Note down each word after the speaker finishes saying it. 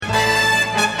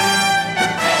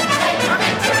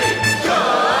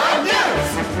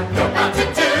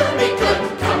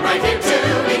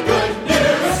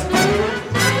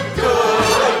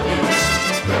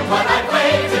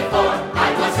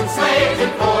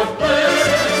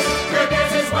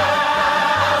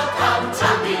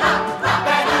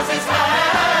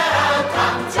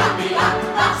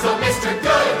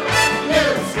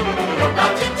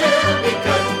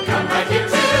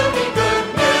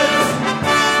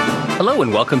Hello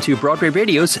and welcome to Broadway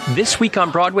Radio's This Week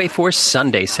on Broadway for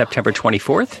Sunday, September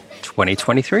 24th,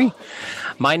 2023.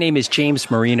 My name is James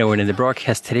Marino, and in the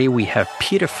broadcast today we have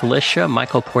Peter Felicia,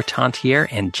 Michael Portantiere,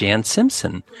 and Jan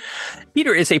Simpson.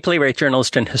 Peter is a playwright,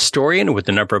 journalist, and historian with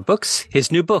a number of books.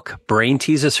 His new book, Brain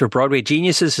Teasers for Broadway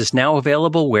Geniuses, is now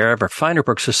available wherever finer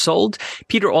books are sold.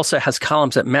 Peter also has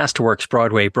columns at Masterworks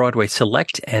Broadway, Broadway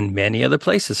Select, and many other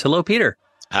places. Hello, Peter.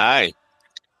 Hi.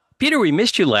 Peter, we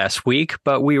missed you last week,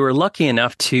 but we were lucky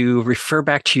enough to refer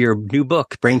back to your new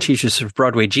book, Brain Teasers for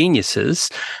Broadway Geniuses,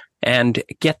 and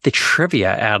get the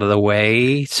trivia out of the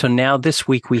way. So now this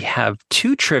week we have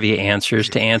two trivia answers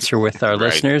to answer with our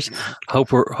listeners.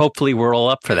 Hopefully we're all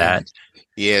up for that.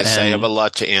 Yes, I have a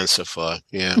lot to answer for.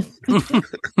 Yeah.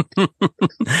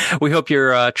 We hope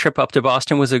your trip up to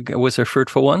Boston was a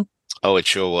fruitful one. Oh, it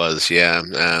sure was. Yeah.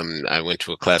 I went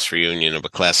to a class reunion of a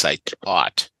class I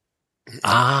taught.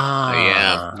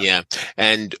 Yeah.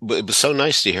 And it was so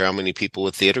nice to hear how many people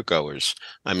were theater goers.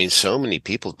 I mean, so many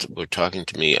people were talking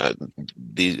to me.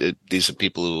 These are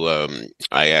people who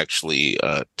I actually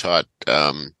taught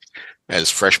as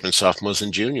freshmen, sophomores,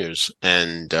 and juniors.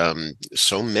 And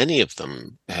so many of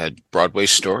them had Broadway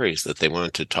stories that they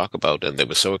wanted to talk about, and they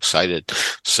were so excited.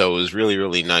 So it was really,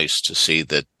 really nice to see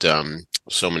that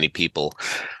so many people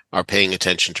are paying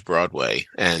attention to Broadway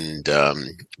and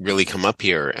really come up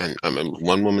here. And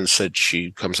one woman said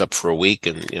she comes up for a week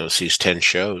and sees 10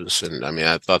 shows. And I mean,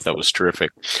 I thought that was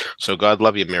terrific. So God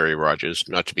love you, Mary Rogers,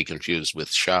 not to be confused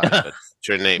with Shaw, but it's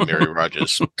her name, Mary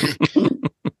Rogers.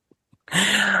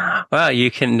 Well,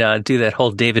 you can do that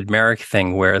whole David Merrick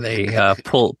thing where they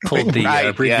pull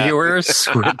the reviewers.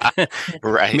 Yeah.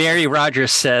 Right. Mary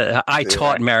Rogers said, "I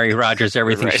taught Mary Rogers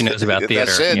everything she knows about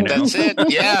theater." That's it.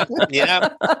 Yeah.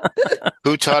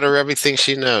 Who taught her everything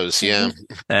she knows? Yeah,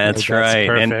 that's right.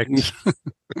 Perfect.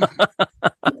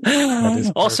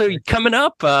 Also coming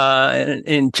up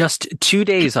in just 2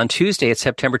 days, on Tuesday, it's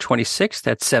September 26th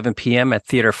at 7 p.m. at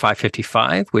Theater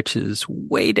 555, which is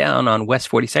way down on West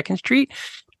 42nd Street.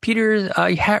 Peter,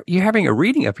 you're having a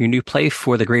reading of your new play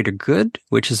For the Greater Good,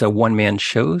 which is a one-man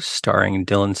show starring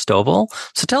Dylan Stovall.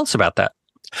 So tell us about that.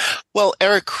 Well,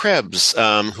 Eric Krebs,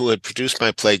 who had produced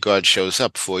my play God Shows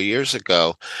Up 4 years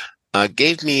ago,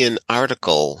 gave me an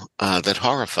article that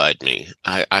horrified me.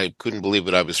 I couldn't believe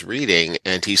what I was reading,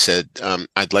 and he said,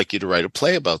 I'd like you to write a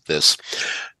play about this.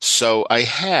 So I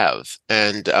have,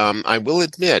 and I will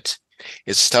admit,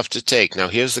 it's tough to take. Now,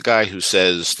 here's the guy who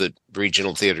says that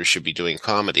regional theater should be doing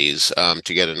comedies to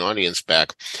get an audience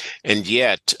back, and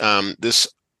yet this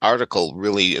article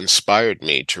really inspired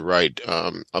me to write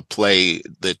a play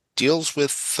that deals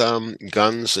with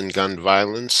guns and gun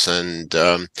violence and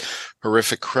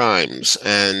horrific crimes.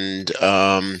 And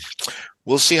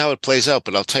we'll see how it plays out.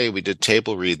 But I'll tell you, we did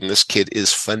table read, and this kid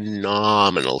is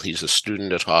phenomenal. He's a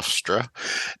student at Hofstra.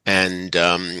 And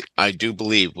I do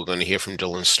believe we're going to hear from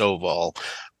Dylan Stovall,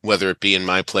 whether it be in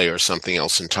my play or something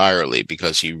else entirely,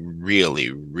 because he really,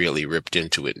 really ripped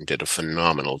into it and did a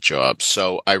phenomenal job.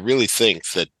 So I really think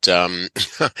that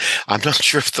I'm not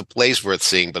sure if the play's worth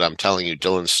seeing, but I'm telling you,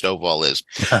 Dylan Stovall is.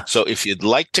 So if you'd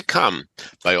like to come,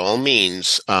 by all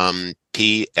means,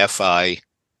 PFILICHIA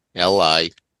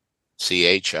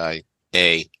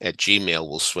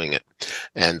will swing it.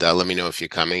 And let me know if you're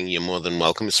coming. You're more than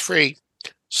welcome. It's free.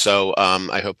 So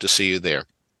I hope to see you there.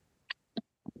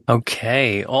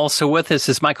 Okay. Also with us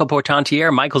is Michael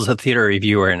Portantiere. Michael's a theater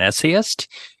reviewer and essayist.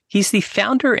 He's the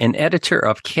founder and editor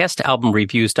of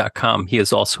castalbumreviews.com. He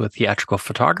is also a theatrical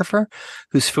photographer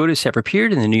whose photos have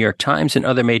appeared in the New York Times and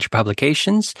other major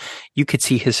publications. You could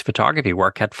see his photography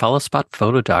work at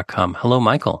followspotphoto.com. Hello,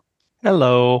 Michael.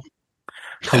 Hello.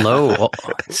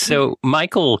 So,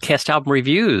 Michael, Cast Album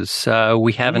Reviews.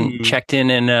 We haven't checked in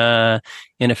a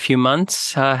few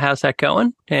months. How's that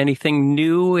going? Anything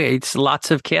new? It's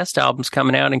lots of cast albums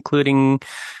coming out, including,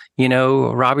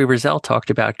 Robbie Rizal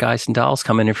talked about Guys and Dolls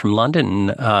coming in from London.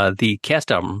 The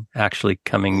cast album actually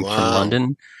coming from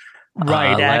London.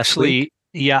 Right. Actually, week.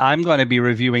 Yeah, I'm going to be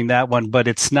reviewing that one, but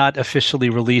it's not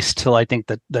officially released till I think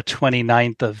the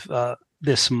 29th of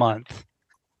this month.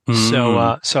 So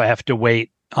I have to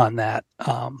wait on that.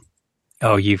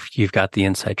 You've got the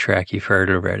inside track. You've heard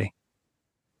already.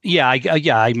 Yeah.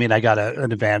 I mean, I got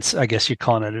an advance. I guess you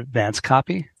call it an advance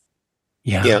copy.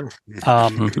 Yeah.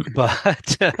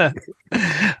 But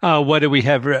what do we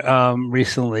have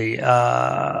recently?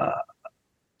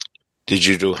 Did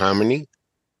you do Harmony?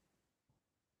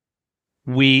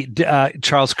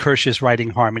 Charles Kirsch is writing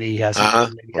Harmony. He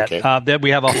hasn't yet. Okay. That we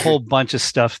have a whole bunch of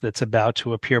stuff that's about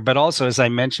to appear. But also, as I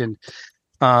mentioned,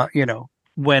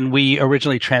 when we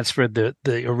originally transferred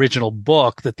the original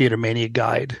book, the Theater Mania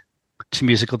Guide, to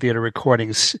musical theater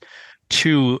recordings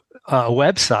to a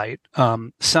website,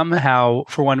 somehow,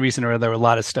 for one reason or other, a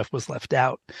lot of stuff was left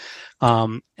out.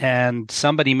 And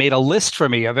somebody made a list for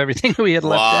me of everything we had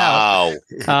left out.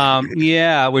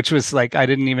 Yeah, which was like, I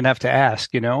didn't even have to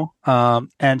ask,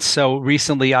 and so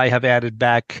recently I have added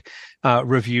back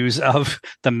reviews of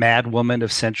The Mad Woman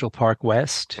of Central Park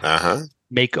West,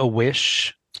 Make a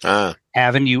Wish,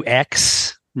 Avenue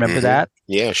X. Remember that?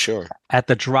 Yeah, sure. At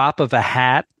the Drop of a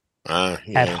Hat. Yeah.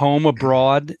 At Home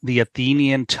Abroad, The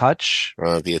Athenian Touch.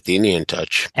 The Athenian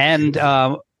Touch. And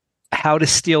How to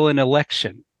Steal an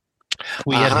Election.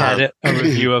 We had a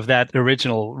review of that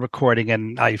original recording,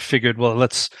 and I figured, well,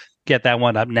 let's get that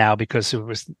one up now because it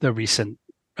was the recent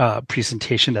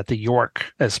presentation at the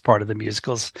York as part of the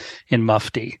musicals in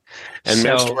Mufti. And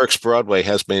Masterworks Broadway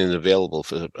has been available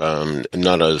for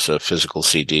not as a physical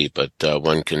CD, but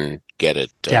one can get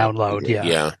it download.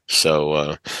 Yeah.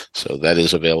 So that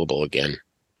is available again.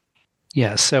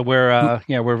 Yeah. So we're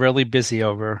really busy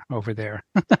over there.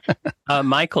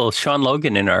 Michael, Sean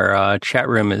Logan in our chat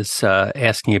room is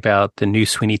asking about the new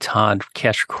Sweeney Todd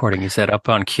cast recording. Is that up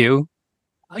on Q?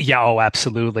 Yeah,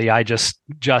 absolutely. I just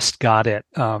got it.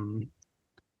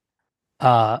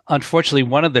 Unfortunately,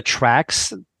 one of the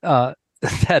tracks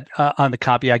that on the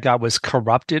copy I got was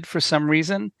corrupted for some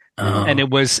reason,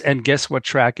 and guess what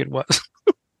track it was?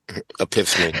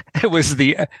 Epiphany. It was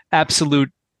the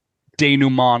absolute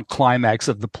denouement climax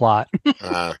of the plot.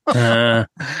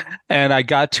 And I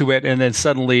got to it, and then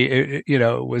suddenly,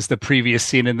 it was the previous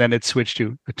scene, and then it switched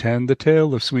to Attend the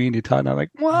Tale of Sweeney Todd. And I'm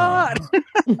like, what?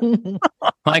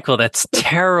 Michael, that's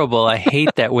terrible. I hate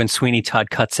that when Sweeney Todd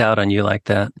cuts out on you like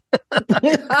that.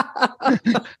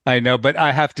 I know, but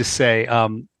I have to say,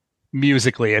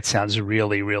 musically, it sounds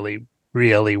really, really,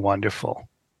 really wonderful.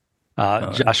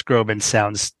 Josh Groban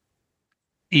sounds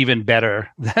even better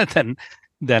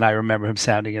than I remember him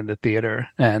sounding in the theater.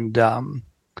 And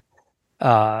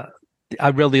I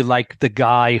really like the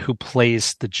guy who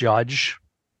plays the judge.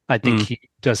 I think he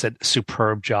does a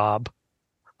superb job.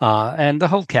 And the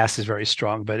whole cast is very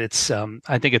strong, but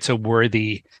I think it's a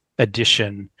worthy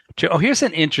addition to. Oh, here's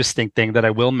an interesting thing that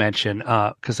I will mention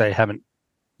because I haven't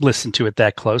listened to it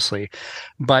that closely.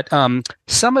 But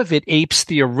some of it apes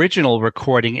the original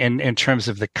recording in terms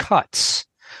of the cuts.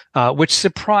 Which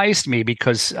surprised me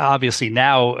because obviously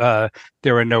now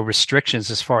there are no restrictions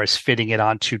as far as fitting it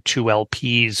onto 2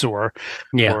 LPs or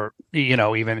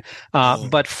even.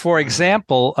 But for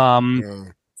example,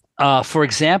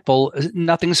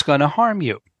 Nothing's Gonna Harm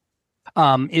You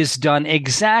is done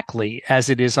exactly as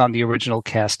it is on the original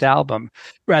cast album,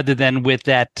 rather than with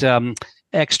that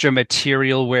extra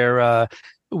material where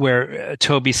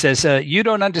Toby says, you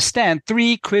don't understand,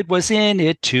 3 quid was in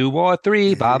it, 2 or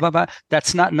 3, blah, blah, blah.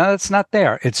 That's not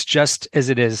there. It's just as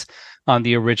it is on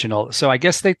the original. So I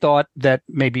guess they thought that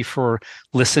maybe for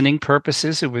listening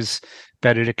purposes, it was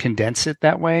better to condense it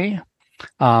that way.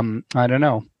 I don't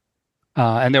know.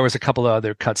 And there was a couple of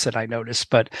other cuts that I noticed,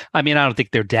 but I mean, I don't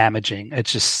think they're damaging.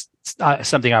 It's just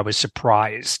something I was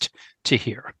surprised to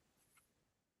hear.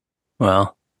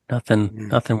 Well,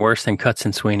 nothing worse than cuts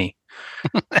in Sweeney.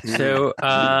 So,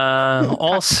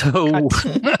 also,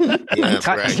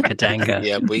 Katanga.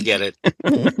 Yeah, we get it.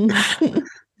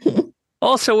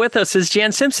 Also with us is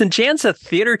Jan Simpson. Jan's a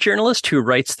theater journalist who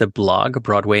writes the blog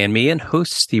Broadway and Me and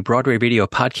hosts the Broadway radio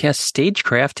podcast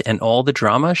Stagecraft and All the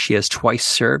Drama. She has twice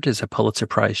served as a Pulitzer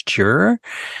Prize juror.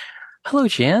 Hello,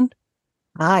 Jan.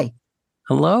 Hi.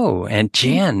 Hello. And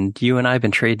Jan, you and I have been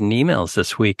trading emails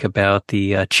this week about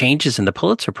the changes in the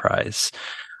Pulitzer Prize.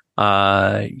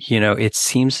 It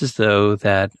seems as though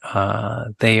that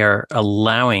they are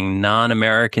allowing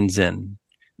non-Americans in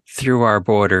through our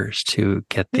borders to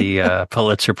get the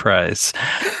Pulitzer Prize.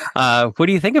 What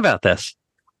do you think about this?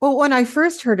 Well, when I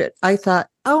first heard it, I thought,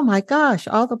 oh my gosh,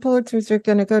 all the Pulitzers are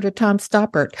going to go to Tom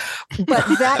Stoppard. But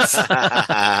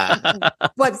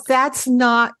that's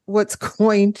not what's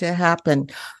going to happen.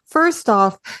 First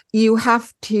off, you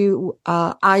have to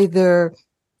either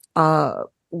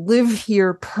live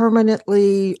here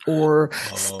permanently or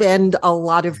spend a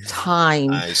lot of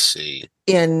time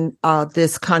in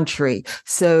this country.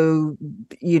 So,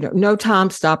 no Tom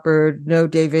Stoppard, no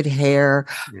David Hare.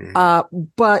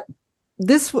 But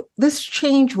this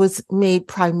change was made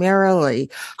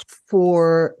primarily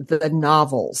for the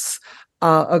novels.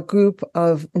 A group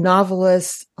of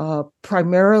novelists,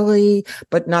 primarily,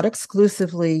 but not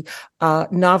exclusively,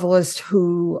 novelists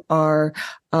who are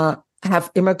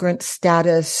have immigrant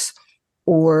status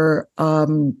or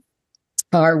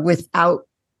are without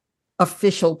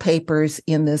official papers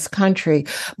in this country,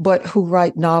 but who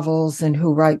write novels and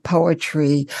who write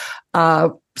poetry.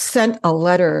 sent a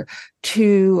letter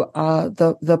to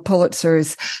the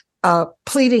Pulitzers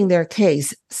pleading their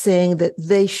case, saying that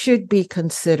they should be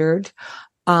considered.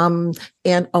 And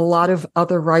a lot of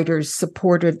other writers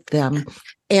supported them.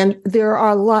 And there are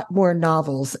a lot more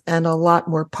novels and a lot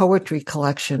more poetry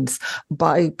collections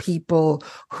by people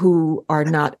who are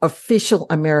not official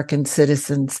American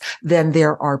citizens than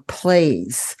there are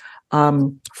plays,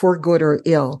 for good or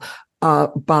ill,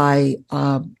 by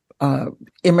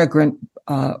immigrant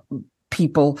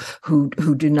people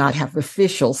who do not have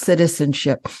official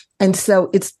citizenship. And so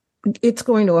it's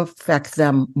going to affect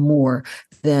them more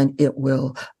than it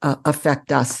will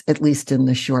affect us, at least in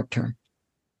the short term.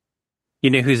 You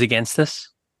know who's against this?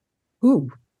 Who?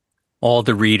 All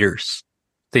the readers,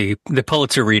 the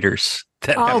Pulitzer readers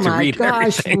that have to read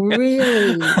everything.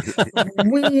 Really?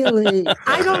 Really?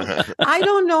 I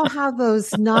don't know how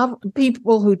those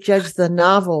people who judge the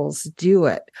novels do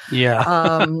it. Yeah.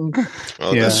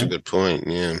 That's a good point.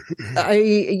 Yeah.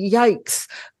 Yikes.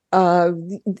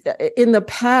 In the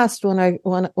past, when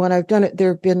I've done it,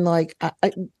 there have been like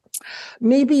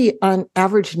maybe on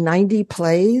average 90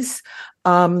 plays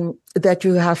that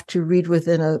you have to read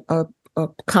within a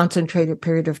concentrated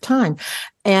period of time,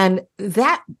 and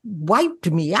that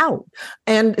wiped me out.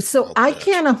 And so I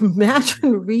can't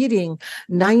imagine reading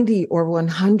 90 or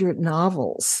 100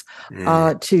 novels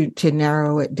to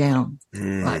narrow it down.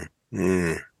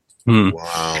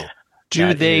 Wow.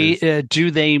 Do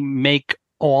they make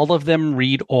all of them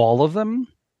read all of them?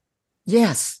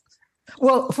 Yes.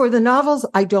 Well, for the novels,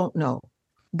 I don't know.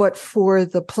 But for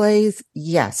the plays,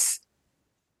 yes.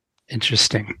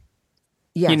 Interesting.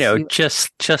 Yes.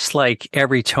 Just like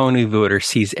every Tony voter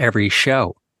sees every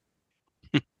show.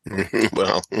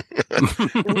 Well,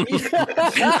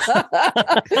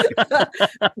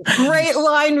 great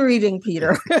line reading,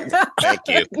 Peter. Thank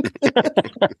you.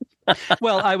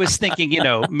 Well, I was thinking,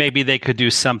 maybe they could do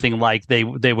something like they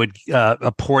would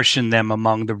apportion them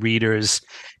among the readers,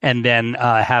 and then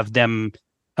have them,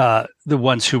 the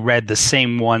ones who read the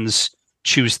same ones,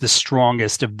 choose the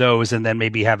strongest of those, and then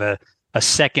maybe have a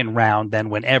second round. Then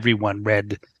when everyone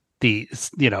read the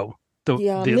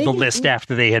list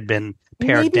after they had been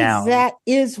pared down. That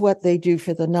is what they do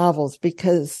for the novels,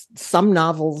 because some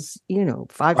novels,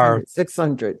 500,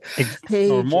 600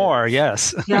 pages or more.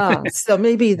 Yes. Yeah. So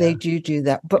maybe they do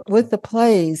that. But with the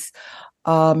plays,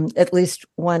 at least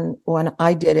when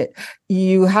I did it,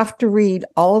 you have to read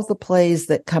all of the plays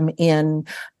that come in,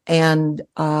 and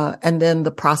then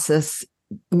the process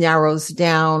narrows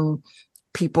down.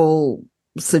 People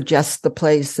suggest the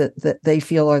plays that they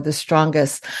feel are the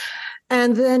strongest.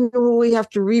 And then we have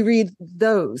to reread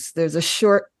those. There's a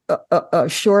short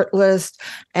list,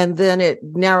 and then it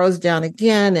narrows down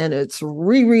again, and it's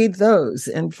reread those,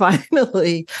 and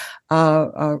finally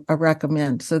a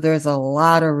recommend. So there's a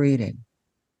lot of reading.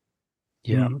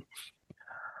 Yeah.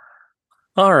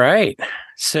 All right.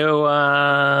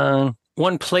 So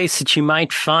one place that you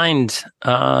might find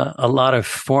a lot of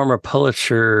former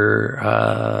Pulitzer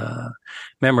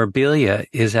memorabilia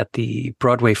is at the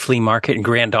Broadway Flea Market and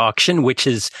Grand Auction, which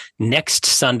is next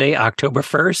Sunday, October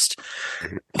 1st.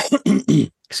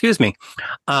 Excuse me.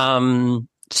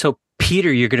 So,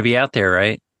 Peter, you're going to be out there,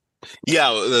 right? Yeah,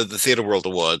 the Theater World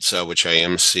Awards, which I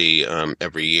MC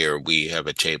every year. We have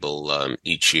a table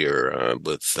each year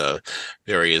with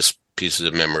various pieces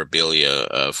of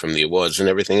memorabilia from the awards and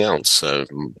everything else,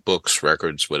 books,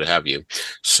 records, what have you.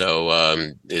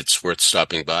 So it's worth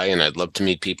stopping by, and I'd love to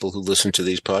meet people who listen to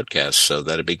these podcasts, so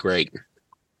that'd be great.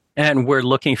 And we're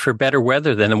looking for better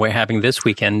weather than we're having this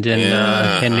weekend in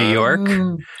New York.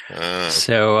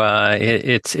 So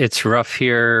it's rough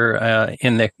here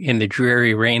in the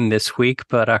dreary rain this week,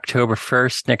 but October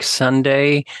 1st, next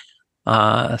Sunday,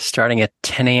 starting at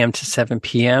 10 a.m. to 7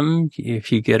 p.m.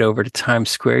 If you get over to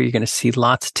Times Square, you're going to see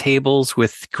lots of tables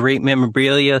with great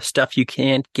memorabilia, stuff you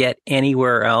can't get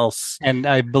anywhere else. And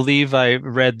I believe I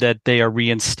read that they are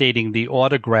reinstating the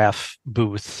autograph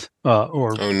booth,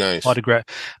 nice. Autograph.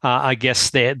 I guess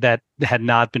that had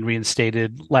not been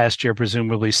reinstated last year,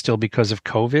 presumably still because of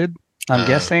COVID, I'm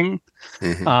guessing.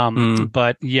 Mm-hmm.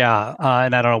 But yeah,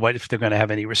 and I don't know if they're going to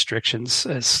have any restrictions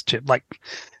as to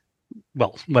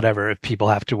whatever, if people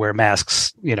have to wear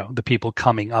masks, the people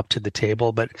coming up to the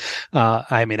table. But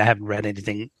I haven't read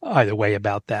anything either way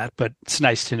about that, but it's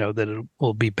nice to know that it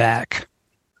will be back.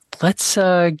 Let's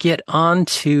get on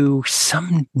to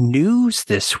some news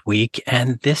this week.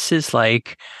 And this is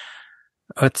like,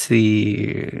 what's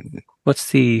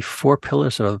the four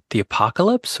pillars of the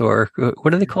apocalypse, or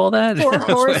what do they call that? Four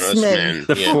horsemen.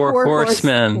 The four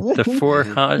horsemen. The four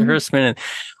horsemen.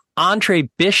 Andre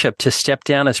Bishop to step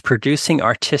down as producing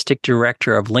artistic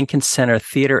director of Lincoln Center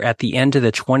Theater at the end of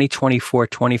the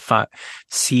 2024-25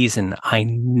 season.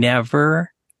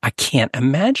 I can't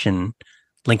imagine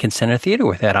Lincoln Center Theater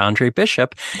without Andre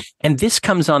Bishop. And this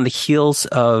comes on the heels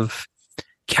of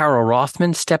Carol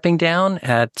Rothman stepping down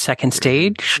at Second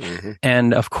Stage. Mm-hmm.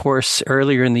 And of course,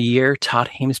 earlier in the year, Todd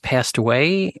Haynes passed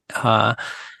away.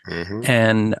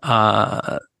 And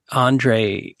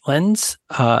Andre Lenz,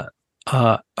 over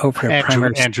at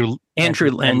Primary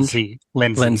Andrew Lindsay.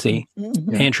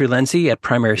 Mm-hmm. Andrew Lindsay at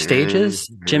Primary Stages,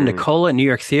 Jim Nicola at New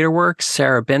York Theater Works,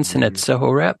 Sarah Benson at Soho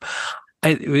Rep.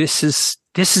 This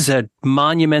is a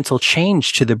monumental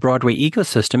change to the Broadway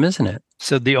ecosystem, isn't it?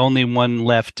 So the only one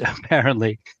left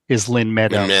apparently is Lynn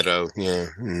Meadow. Lynn Meadow, yeah.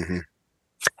 Mm-hmm.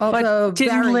 Although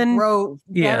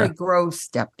Barry Grove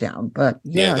stepped down, but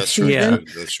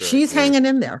she's hanging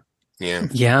in there. Yeah.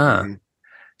 Yeah.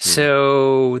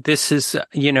 So this is,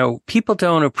 people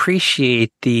don't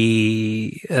appreciate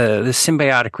the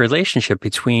symbiotic relationship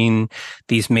between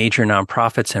these major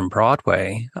nonprofits and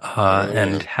Broadway,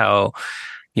 and how,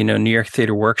 New York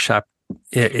Theater Workshop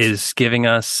is giving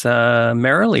us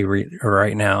Merrily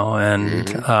right now,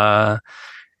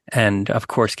 and of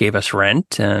course gave us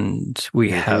Rent, and we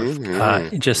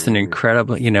have just an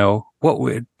incredible, what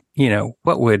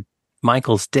would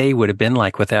Michael's day would have been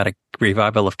like without a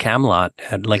revival of Camelot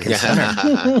at Lincoln Center.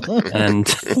 And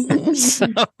so,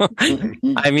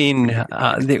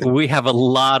 we have a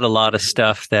lot of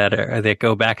stuff that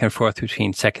go back and forth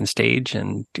between Second Stage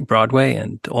and Broadway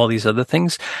and all these other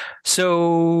things.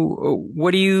 So what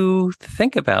do you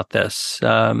think about this?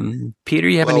 Peter,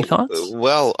 you have any thoughts?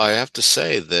 Well, I have to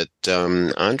say that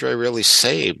Andre really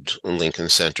saved Lincoln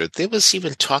Center. There was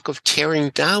even talk of tearing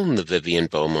down the Vivian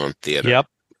Beaumont Theater. Yep.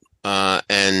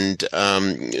 And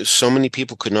so many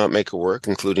people could not make it work,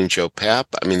 including Joe Papp.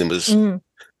 There was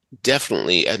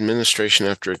definitely administration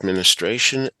after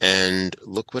administration, and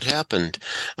look what happened.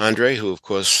 Andre, who of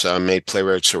course made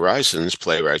Playwrights Horizons,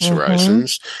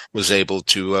 was able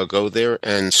to go there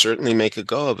and certainly make a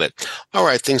go of it. All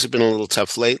right, things have been a little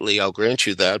tough lately, I'll grant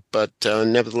you that, but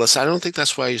nevertheless, I don't think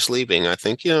that's why he's leaving. I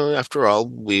think, after all,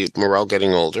 we're all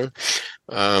getting older.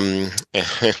 Yeah.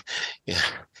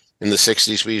 In the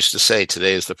 60s, we used to say,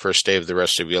 today is the first day of the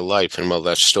rest of your life. And while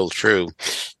that's still true,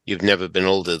 you've never been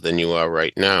older than you are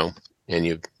right now.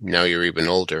 And now you're even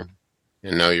older.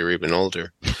 And now you're even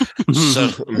older.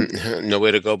 So no way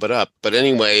to go but up. But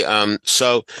anyway,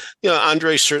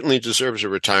 Andre certainly deserves a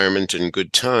retirement in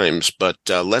good times. But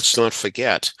let's not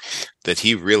forget that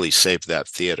he really saved that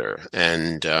theater.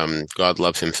 And God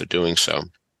love him for doing so.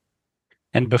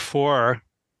 And before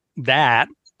that,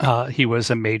 he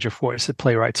was a major force at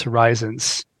Playwrights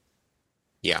Horizons.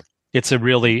 Yeah. It's a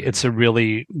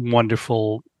really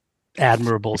wonderful,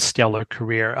 admirable, stellar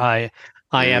career. I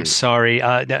am sorry,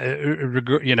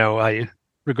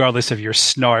 regardless of your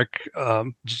snark,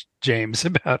 James,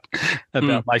 about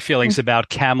my feelings about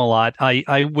Camelot,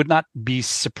 I would not be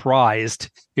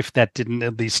surprised if that didn't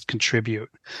at least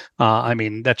contribute.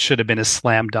 That should have been a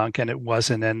slam dunk, and it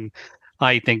wasn't. And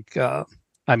I think, I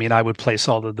would place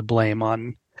all of the blame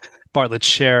on Bartlett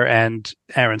Sher and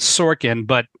Aaron Sorkin,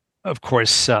 but of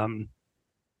course,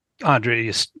 Andre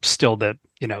is still the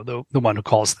one who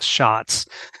calls the shots.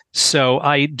 So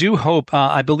I do hope.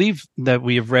 I believe that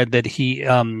we have read that he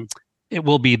it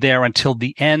will be there until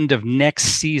the end of next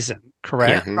season.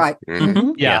 Correct? Yeah, right.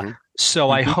 Mm-hmm. Yeah. So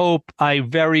I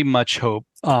very much hope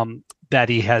that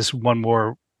he has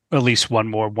at least one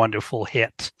more wonderful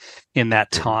hit in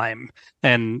that time,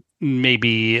 and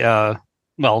maybe.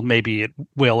 Maybe it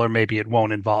will, or maybe it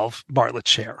won't involve Bartlett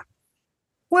Sher.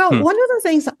 Well, one of the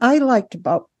things I liked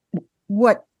about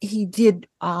what he did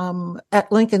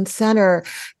at Lincoln Center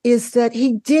is that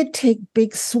he did take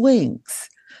big swings.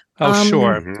 Oh,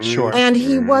 sure. And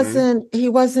he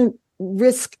wasn't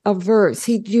risk averse.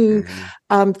 He'd do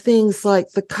things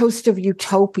like The Coast of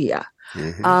Utopia.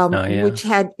 Which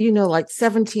had, like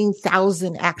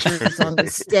 17,000 actors on the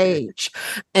stage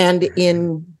and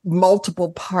in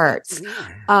multiple parts.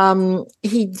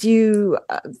 He'd do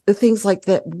things like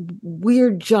that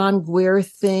weird John Guare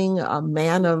thing, A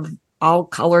Man of All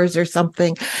Colors or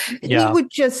something. Yeah.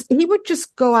 He would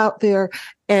just go out there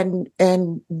and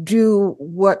do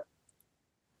what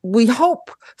we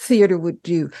hope theater would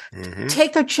do.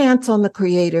 Take a chance on the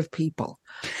creative people.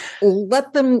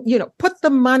 Let them, put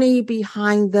the money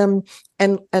behind them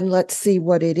and let's see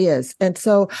what it is. And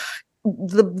so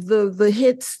the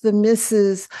hits, the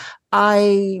misses,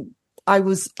 I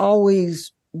was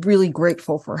always really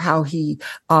grateful for how he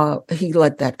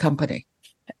led that company.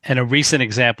 And a recent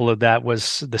example of that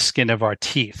was The Skin of Our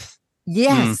Teeth.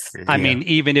 Yes. I mean,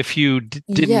 even if you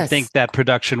didn't Yes. think that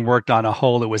production worked on a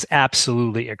whole, it was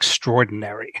absolutely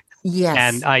extraordinary. Yes.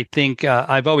 And I think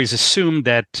I've always assumed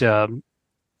that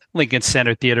Lincoln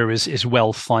Center Theater is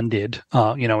well funded,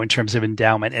 in terms of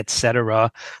endowment, et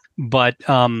cetera. But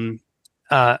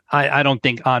I don't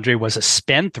think Andre was a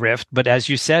spendthrift. But as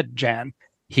you said, Jan,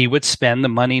 he would spend the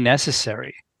money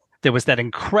necessary. There was that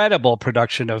incredible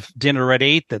production of Dinner at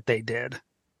 8 that they did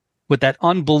with that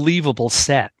unbelievable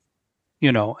set.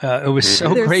 It was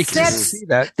so great to see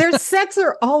that. Their sets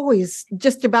are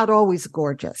just about always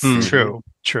gorgeous. True.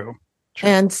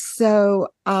 And so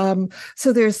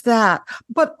there's that.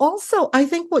 But also, I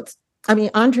think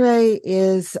Andre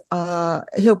is,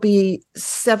 he'll be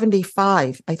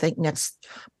 75, I think, next,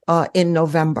 in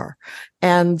November.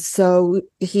 And so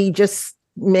he just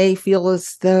may feel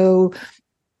as though,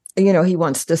 he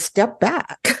wants to step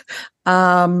back.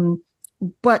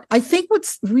 But I think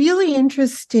what's really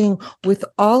interesting with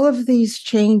all of these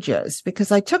changes,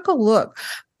 because I took a look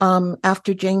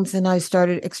after James and I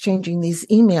started exchanging these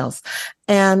emails,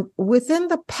 and within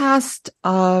the past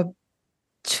 2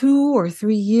 or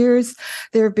 3 years,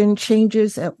 there have been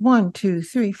changes at 1, 2,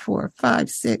 3, 4, 5,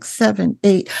 6, 7,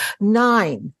 8,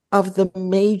 9 of the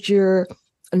major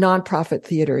nonprofit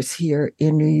theaters here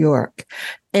in New York.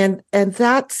 And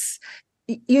that's,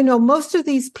 most of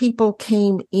these people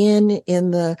came in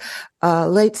the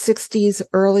late 60s,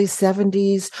 early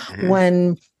 70s,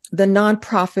 when the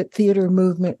nonprofit theater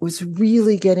movement was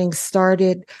really getting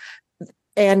started.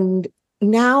 And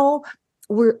now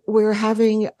we're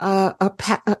having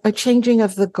a changing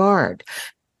of the guard.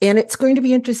 And it's going to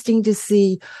be interesting to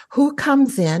see who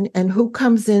comes in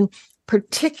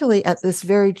particularly at this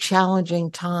very challenging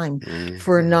time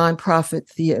for nonprofit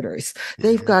theaters.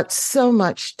 They've got so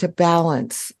much to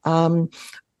balance,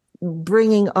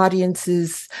 bringing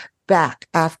audiences back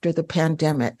after the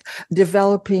pandemic,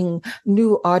 developing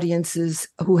new audiences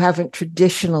who haven't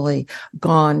traditionally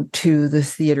gone to the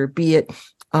theater, be it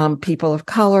people of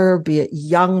color, be it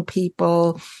young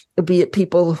people, be it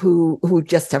people who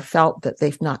just have felt that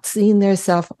they've not seen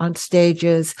themselves on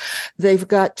stages. They've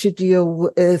got to deal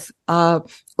with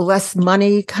less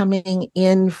money coming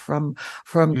in from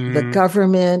the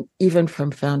government, even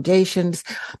from foundations.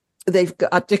 They've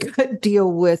got to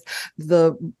deal with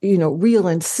the, real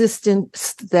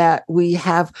insistence that we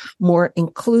have more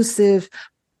inclusive,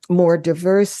 more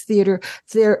diverse theater.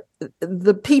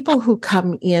 The people who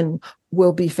come in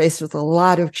will be faced with a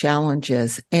lot of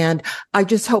challenges. And I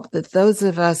just hope that those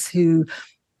of us who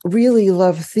really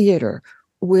love theater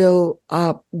will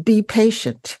be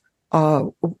patient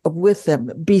with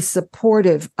them, be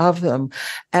supportive of them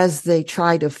as they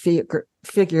try to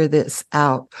figure this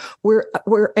out.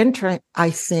 We're entering,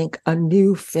 I think, a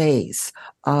new phase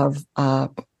of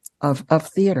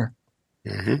theater.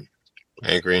 I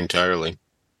agree entirely.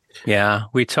 Yeah,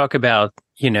 we talk about,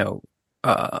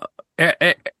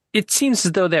 it seems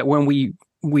as though that when we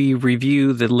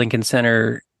review the Lincoln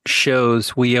Center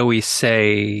shows, we always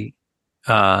say,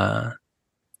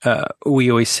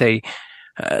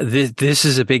 this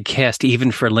is a big cast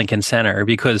even for Lincoln Center,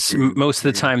 because most of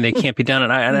the time they can't be done.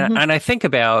 And I think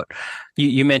about,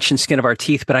 you mentioned Skin of Our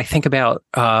Teeth, but I think about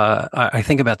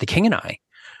The King and I.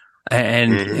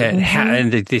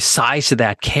 And the size of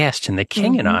that cast in The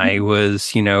King and I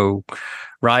was,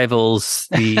 rivals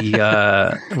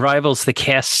the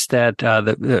casts that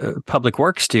the Public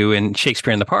Works do in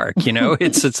Shakespeare in the Park.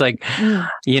 It's like,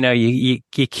 you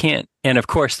can't. And of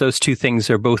course, those two things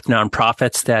are both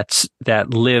nonprofits that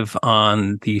live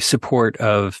on the support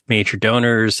of major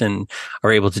donors and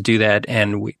are able to do that.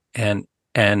 And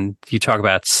you talk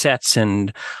about sets,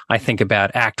 and I think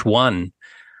about Act One.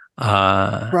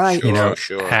 Right.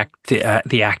 Sure.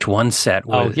 The Act One set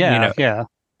was, yeah.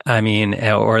 I mean,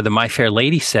 or the My Fair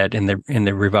Lady set in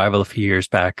the revival a few years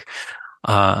back.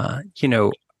 They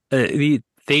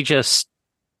just,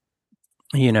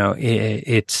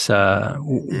 it's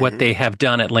what they have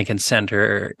done at Lincoln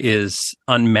Center is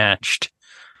unmatched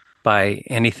by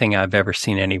anything I've ever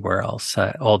seen anywhere else.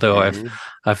 Although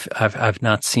I've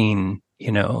not seen,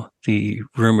 the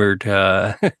rumored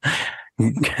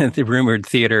the rumored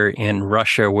theater in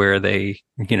Russia where they,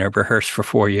 rehearse for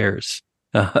 4 years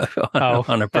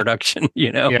on a production,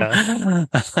 Yeah.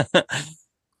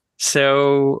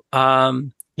 So,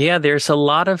 there's a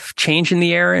lot of change in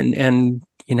the air, and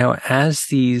as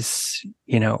these,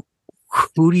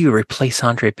 who do you replace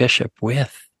Andre Bishop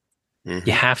with?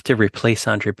 You have to replace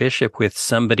Andre Bishop with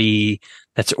somebody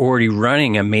that's already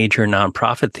running a major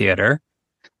nonprofit theater.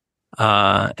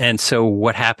 And so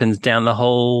what happens down the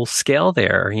whole scale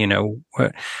there,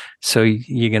 so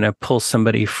you're going to pull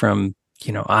somebody from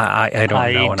I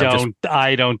don't know. And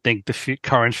I don't think the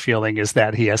current feeling is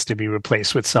that he has to be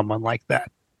replaced with someone like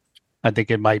that. I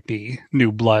think it might be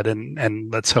new blood,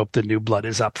 and let's hope the new blood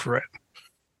is up for it.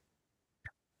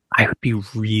 I would be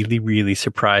really, really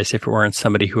surprised if it weren't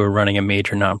somebody who are running a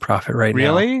major nonprofit right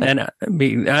Really? now.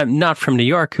 And not from New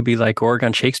York. Could be like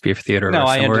Oregon Shakespeare Theater or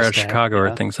somewhere out of Chicago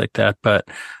or things like that. But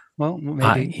well,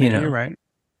 maybe you're right.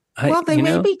 They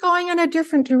may be going in a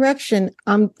different direction.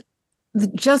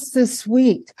 Just this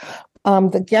week,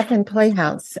 the Geffen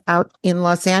Playhouse out in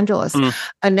Los Angeles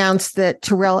announced that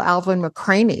Terrell Alvin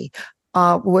McCraney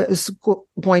was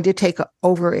going to take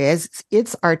over as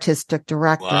its artistic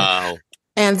director. Wow.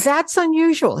 And that's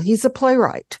unusual. He's a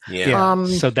playwright. Yeah.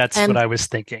 So that's what I was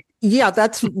thinking. Yeah,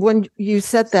 that's when you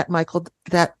said that, Michael,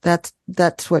 that's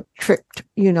what tripped,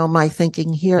 my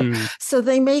thinking here. So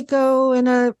they may go in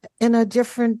a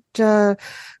different direction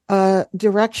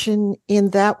in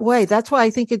that way. That's why I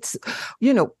think it's,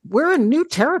 we're in new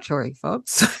territory,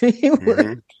 folks.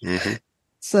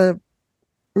 It's a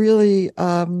really,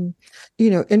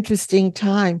 interesting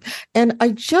time. And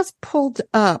I just pulled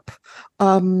up,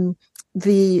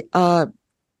 the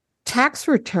tax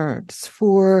returns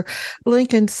for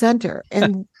Lincoln Center.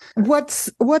 And what's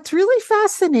really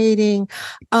fascinating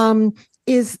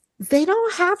is they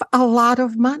don't have a lot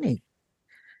of money.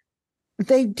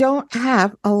 They don't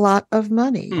have a lot of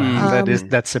money.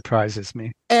 That surprises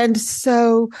me. And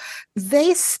so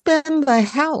they spend the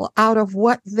hell out of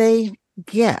what they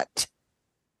get.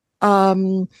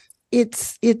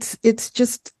 It's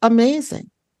just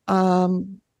amazing.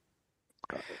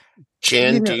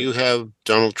 Jan, do you have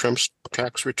Donald Trump's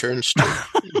tax returns too?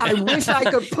 I wish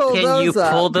I could pull Can those you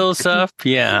up. pull those up?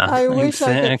 Yeah. I wish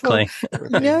exactly. I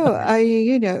could pull. No,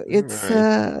 it's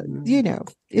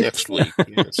next week.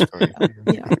 Yeah, it's fine.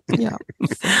 Yeah.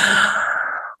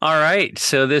 All right.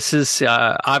 So this is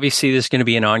obviously this is going to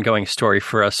be an ongoing story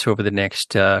for us over the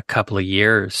next couple of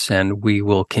years, and we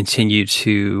will continue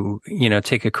to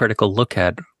take a critical look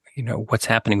at what's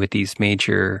happening with these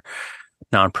major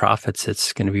nonprofits.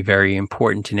 It's going to be very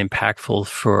important and impactful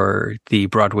for the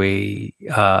Broadway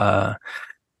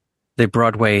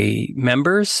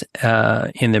members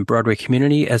in the Broadway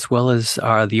community, as well as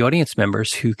the audience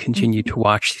members who continue to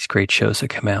watch these great shows that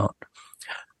come out.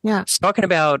 Yeah. Talking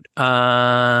about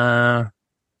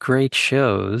great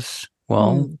shows.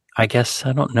 Well, I guess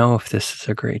I don't know if this is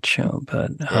a great show, but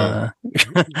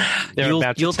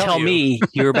you'll tell me.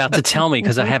 You're about to tell me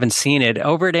because I haven't seen it.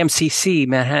 Over at MCC,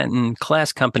 Manhattan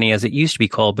Class Company, as it used to be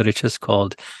called, but it's just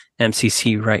called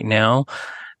MCC right now.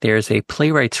 There's a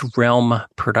Playwrights Realm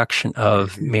production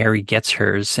of Mary Gets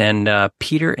Hers, and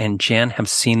Peter and Jan have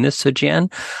seen this. So Jan,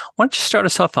 why don't you start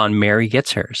us off on Mary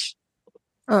Gets Hers?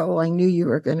 Oh, I knew you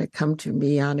were going to come to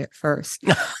me on it first.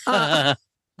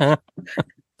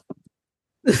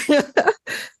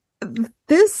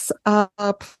 This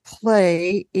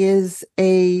play is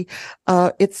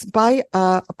it's by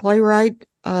a playwright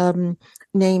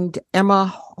named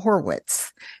Emma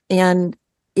Horwitz, and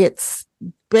it's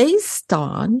based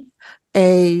on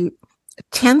a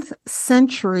 10th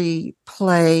century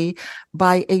play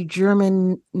by a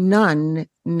German nun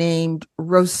named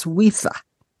Roswitha.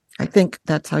 I think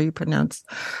that's how you pronounce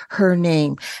her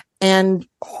name. And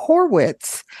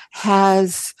Horwitz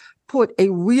has put a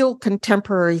real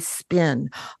contemporary spin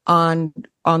on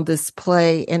this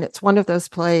play. And it's one of those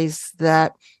plays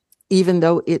that, even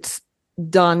though it's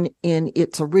done in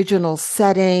its original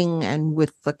setting and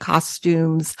with the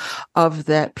costumes of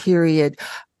that period,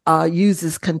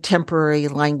 uses contemporary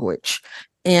language.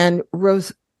 And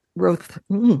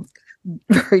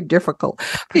very difficult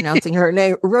pronouncing her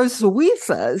name.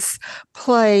 Roswitha's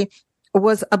play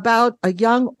was about a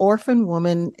young orphan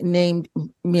woman named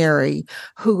Mary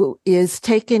who is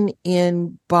taken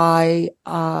in by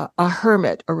a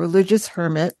hermit, a religious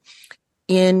hermit,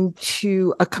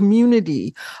 into a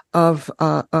community of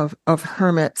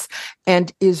hermits,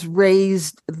 and is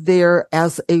raised there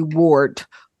as a ward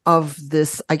of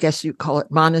this, I guess you call it,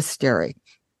 monastery.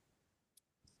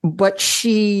 But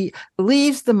she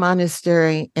leaves the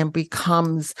monastery and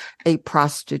becomes a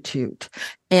prostitute.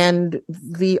 And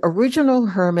the original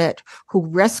hermit who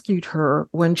rescued her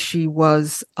when she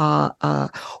was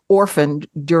orphaned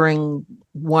during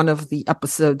one of the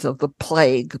episodes of the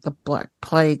plague, the Black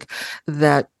Plague,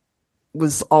 that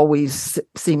was always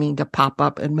seeming to pop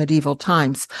up in medieval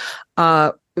times,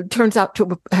 turns out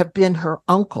to have been her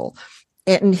uncle.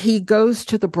 And he goes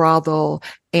to the brothel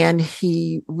and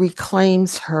he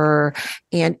reclaims her,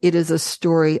 and it is a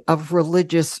story of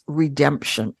religious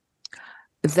redemption.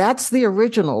 That's the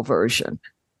original version.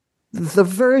 The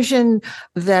version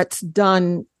that's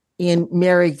done in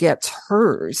Mary Gets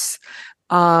Hers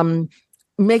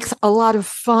makes a lot of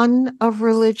fun of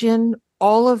religion.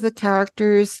 All of the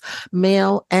characters,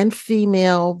 male and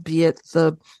female, be it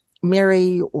the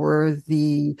Mary or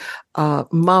the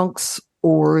monks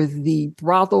or the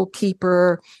brothel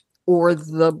keeper or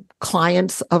the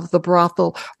clients of the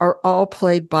brothel, are all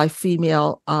played by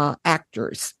female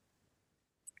actors.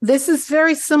 This is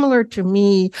very similar to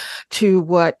me to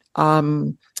what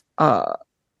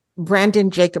Brandon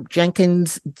Jacob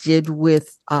Jenkins did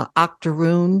with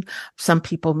Octoroon. Some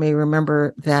people may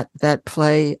remember that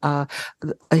play.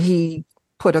 He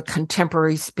put a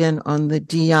contemporary spin on the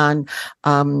Dion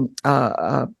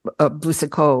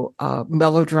Boucicault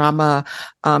melodrama.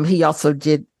 He also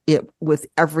did it with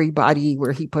Everybody,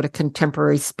 where he put a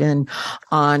contemporary spin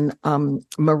on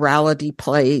morality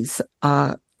plays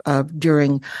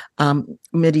during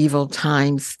medieval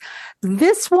times.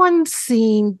 This one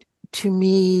seemed to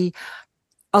me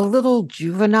a little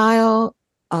juvenile,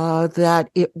 that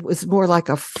it was more like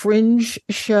a fringe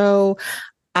show.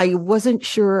 I wasn't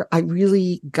sure I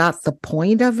really got the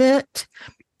point of it.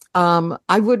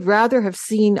 I would rather have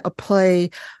seen a play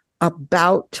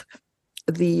about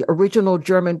the original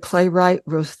German playwright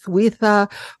Roswitha,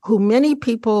 who many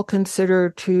people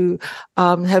consider to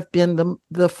have been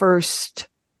the first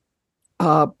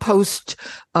post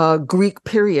Greek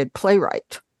period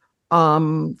playwright.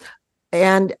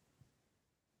 And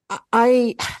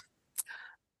I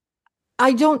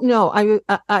don't know.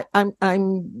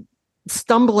 I'm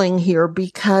stumbling here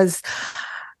because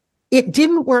it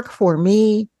didn't work for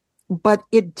me, but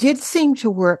it did seem to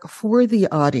work for the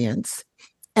audience.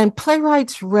 And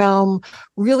Playwrights Realm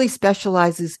really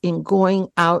specializes in going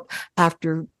out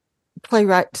after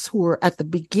playwrights who are at the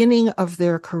beginning of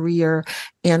their career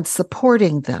and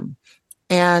supporting them.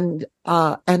 And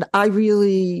I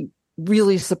really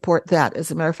support that.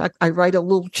 As a matter of fact, I write a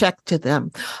little check to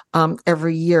them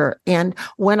every year. And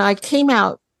when I came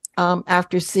out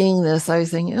after seeing this, I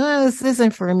was thinking, this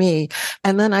isn't for me.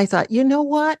 And then I thought, you know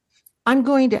what? I'm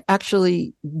going to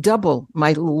actually double my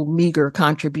little meager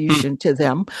contribution to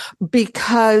them,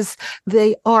 because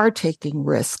they are taking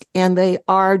risk and they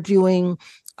are doing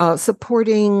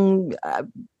supporting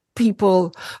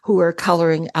people who are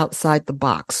coloring outside the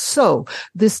box. So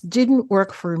this didn't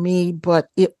work for me, but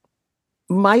it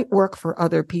might work for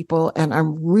other people. And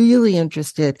I'm really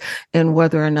interested in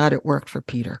whether or not it worked for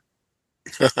Peter.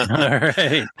 All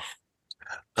right.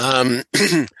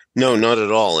 No, not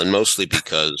at all. And mostly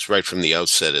because right from the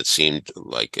outset, it seemed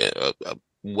like a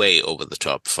way over the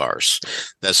top farce.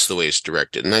 That's the way it's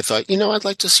directed. And I thought, I'd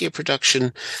like to see a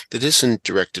production that isn't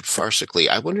directed farcically.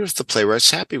 I wonder if the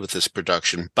playwright's happy with this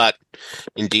production, but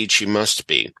indeed she must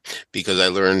be, because I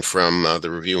learned from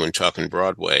the review and Talking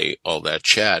Broadway, all that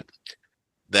chat,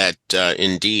 that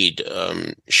indeed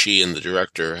she and the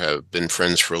director have been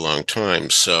friends for a long time.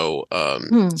 So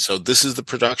so this is the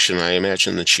production I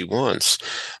imagine that she wants.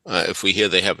 If we hear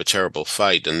they have a terrible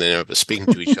fight and they're never speaking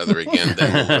to each other again,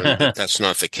 then we'll learn that that's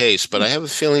not the case. But I have a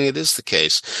feeling it is the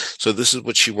case. So this is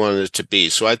what she wanted it to be.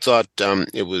 So I thought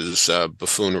it was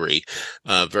buffoonery,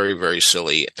 very, very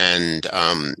silly. And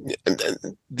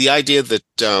the idea that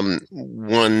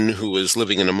one who is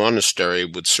living in a monastery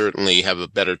would certainly have a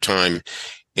better time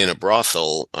in a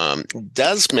brothel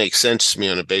does make sense to me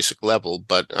on a basic level,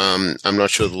 but I'm not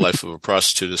sure the life of a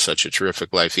prostitute is such a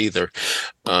terrific life either.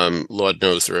 Lord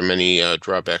knows there are many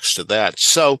drawbacks to that.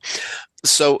 So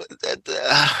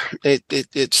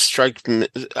it struck me.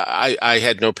 I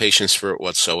had no patience for it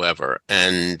whatsoever,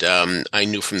 and I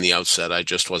knew from the outset I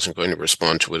just wasn't going to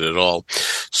respond to it at all.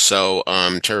 So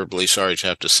I'm terribly sorry to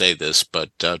have to say this, but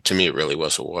to me it really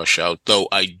was a washout. Though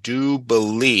I do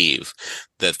believe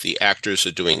that the actors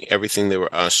are doing everything they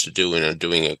were asked to do and are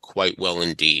doing it quite well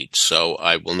indeed. So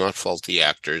I will not fault the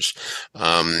actors.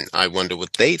 I wonder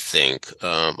what they think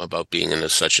about being in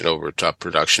such an over-the-top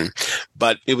production.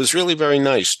 But it was really very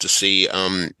nice to see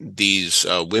these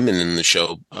women in the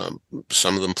show,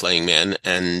 some of them playing men,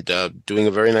 and doing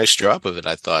a very nice job of it,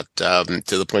 I thought, to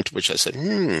the point to which I said,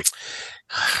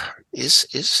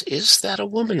 is that a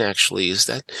woman actually? Is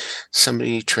that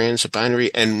somebody trans or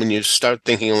binary? And when you start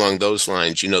thinking along those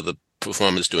lines, the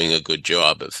performer's doing a good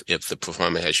job if the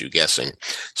performer has you guessing.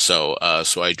 So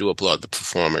I do applaud the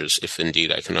performers, if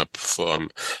indeed I cannot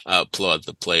applaud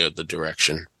the play or the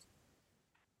direction.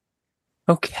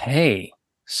 Okay.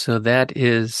 So that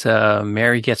is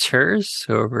Mary Gets Hers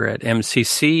over at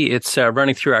MCC. It's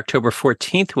running through October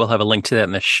 14th. We'll have a link to that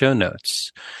in the show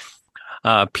notes.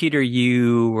 Peter,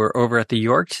 you were over at the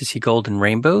York to see Golden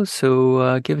Rainbow,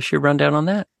 so give us your rundown on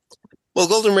that. Well,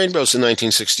 Golden Rainbow is a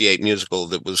 1968 musical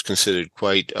that was considered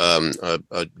quite a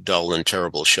dull and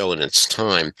terrible show in its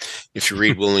time. If you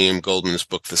read William Goldman's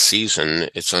book, The Season,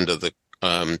 it's under the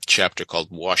chapter called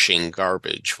Washing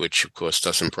Garbage, which, of course,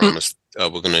 doesn't promise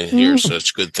we're going to hear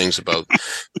such good things about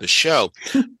the show.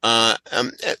 It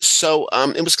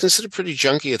was considered pretty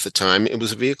junky at the time. It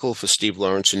was a vehicle for Steve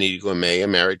Lawrence and Edie Gourmet, a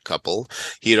married couple.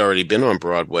 He had already been on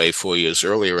Broadway 4 years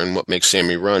earlier in What Makes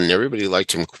Sammy Run, and everybody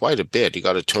liked him quite a bit. He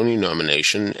got a Tony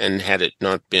nomination, and had it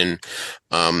not been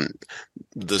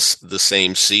the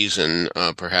same season,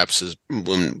 perhaps as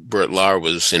when Burt Lahr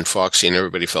was in Foxy and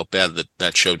everybody felt bad that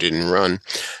that show didn't run,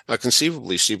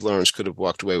 conceivably Steve Lawrence could have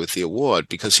walked away with the award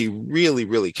because he really,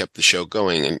 really kept the show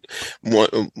going. And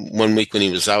one week when he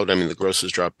was out, I mean, the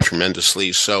grosses dropped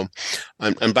tremendously. So,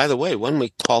 and by the way, one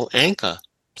week Paul Anka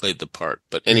played the part.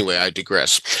 But anyway, I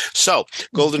digress. So,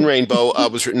 Golden Rainbow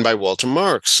was written by Walter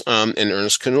Marks and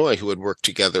Ernest Kanoy, who had worked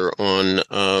together on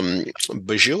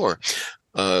Bajor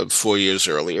 4 years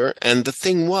earlier. And the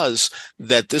thing was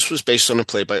that this was based on a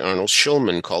play by Arnold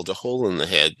Schulman called A Hole in the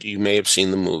Head. You may have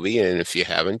seen the movie, and if you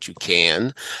haven't, you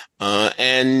can.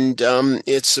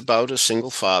 It's about a single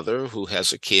father who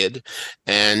has a kid,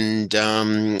 and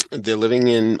they're living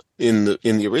in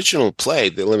the original play,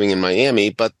 they're living in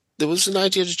Miami, but there was an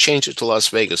idea to change it to Las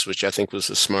Vegas, which I think was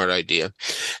a smart idea.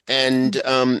 And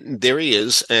there he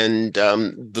is, and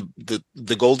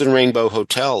the Golden Rainbow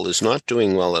Hotel is not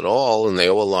doing well at all, and they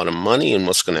owe a lot of money, and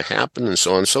what's going to happen, and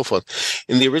so on and so forth.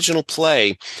 In the original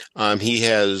play, he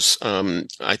has,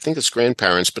 I think it's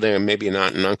grandparents, but maybe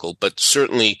not an uncle, but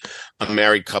certainly a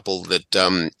married couple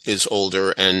that is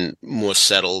older and more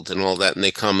settled and all that, and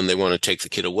they come and they want to take the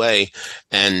kid away,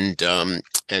 and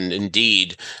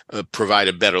indeed provide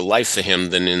a better life for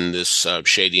him than in this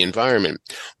shady environment.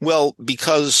 Well,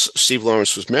 because Steve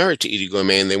Lawrence was married to Edie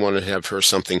Gourmet and they wanted to have her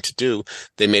something to do,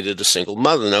 they made it a single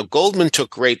mother. Now, Goldman took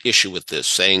great issue with this,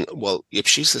 saying, well, if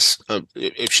she's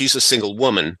a single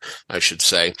woman, I should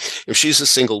say, if she's a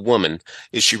single woman,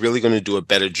 is she really going to do a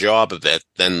better job of it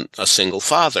than a single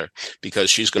father? Because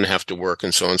she's going to have to work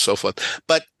and so on and so forth.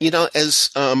 But, as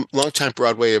longtime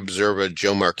Broadway observer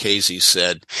Joe Marchese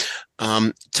said,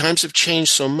 times have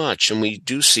changed so much, and we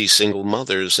do see single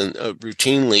mothers and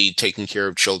routinely taking care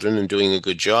of children and doing a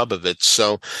good job of it.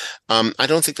 So I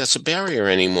don't think that's a barrier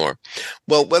anymore.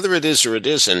 Well, whether it is or it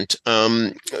isn't,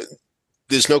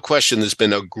 there's no question there's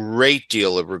been a great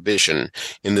deal of revision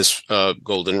in this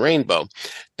Golden Rainbow.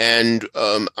 And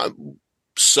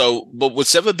but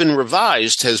what's ever been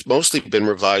revised has mostly been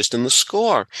revised in the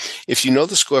score. If you know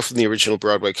the score from the original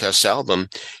Broadway cast album,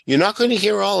 you're not going to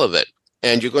hear all of it.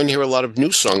 And you're going to hear a lot of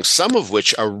new songs, some of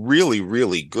which are really,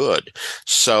 really good.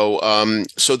 So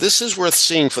this is worth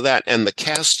seeing for that. And the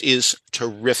cast is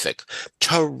terrific,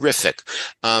 terrific.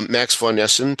 Max von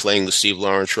Essen playing the Steve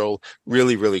Lawrence role,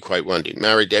 really, really quite wonderful.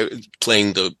 Mary David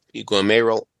playing the Gourmet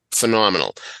role,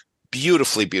 phenomenal.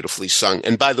 Beautifully, beautifully sung.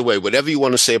 And by the way, whatever you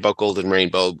want to say about Golden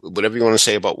Rainbow, whatever you want to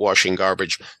say about Washing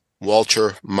Garbage,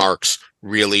 Walter Marks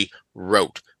really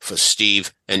wrote for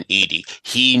Steve and Edie.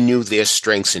 He knew their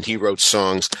strengths, and he wrote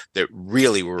songs that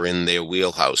really were in their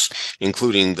wheelhouse,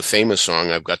 including the famous song,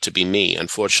 I've Got to Be Me.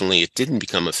 Unfortunately, it didn't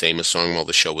become a famous song while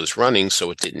the show was running, so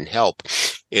it didn't help.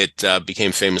 It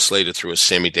became famous later through a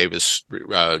Sammy Davis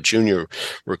Jr.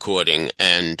 recording,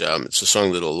 and it's a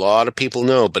song that a lot of people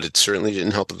know, but it certainly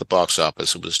didn't help at the box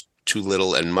office. It was too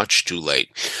little and much too late.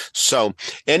 So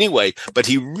anyway, but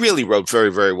he really wrote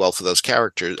very, very well for those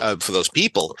characters, for those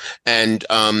people, and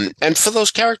for those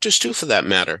characters too, for that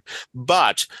matter.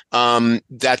 But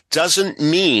that doesn't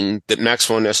mean that Max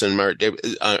von Essen and Mary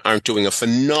David aren't doing a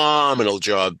phenomenal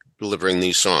job delivering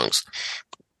these songs.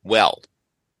 Well,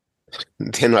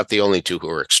 they're not the only two who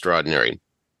are extraordinary.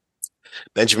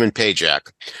 Benjamin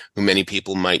Pajak, who many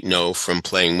people might know from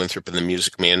playing Winthrop and the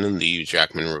Music Man in the Hugh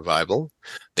Jackman revival.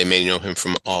 They may know him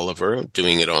from Oliver,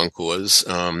 doing it encores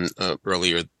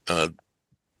earlier,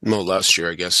 last year,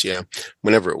 I guess, yeah,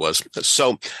 whenever it was.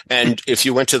 So, and if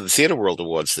you went to the Theatre World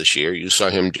Awards this year, you saw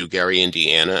him do Gary,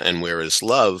 Indiana, and Where Is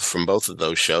Love from both of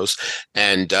those shows,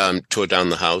 and Tore Down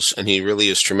the House, and he really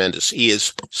is tremendous. He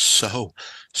is so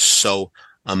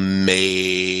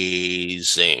amazing.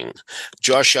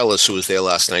 Josh Ellis, who was there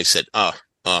last night, said,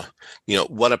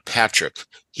 what a Patrick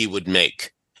he would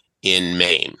make in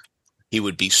Maine. He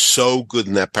would be so good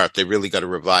in that part. They really got to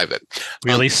revive it.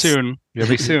 Really soon.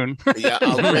 Really soon. Yeah,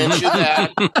 I'll grant you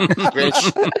that. Grant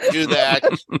you that.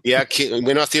 Yeah,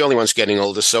 we're not the only ones getting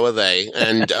older, so are they.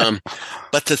 And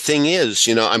but the thing is,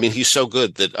 I mean, he's so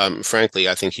good that, frankly,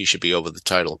 I think he should be over the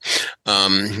title.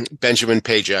 Benjamin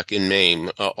Pajak in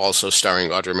Mame, also starring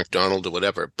Audra McDonald or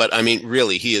whatever. But I mean,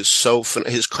 really, he is so fun.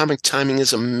 His comic timing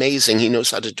is amazing. He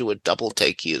knows how to do a double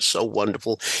take. He is so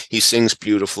wonderful. He sings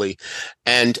beautifully.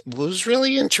 And what was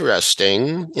really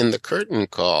interesting in the curtain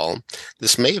call,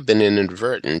 this may have been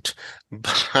inadvertent,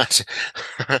 but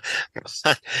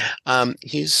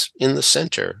he's in the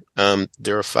center.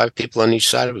 There are 5 people on each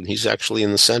side of him. He's actually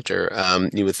in the center.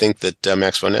 You would think that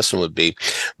Max von Essen would be,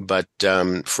 but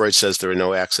Freud says there are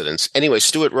no accidents. Anyway,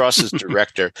 Stuart Ross is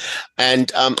director,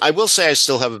 and I will say I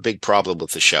still have a big problem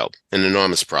with the show, an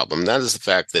enormous problem. That is the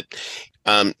fact that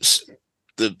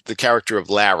the character of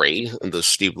Larry, the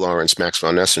Steve Lawrence, Max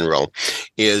von Essen role,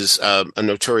 is a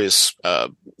notorious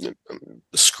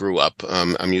screw up.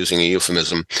 I'm using a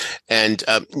euphemism, and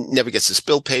never gets his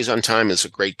bill, pays on time, is a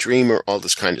great dreamer, all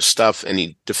this kind of stuff, and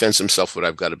he defends himself with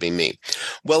 "I've got to be me."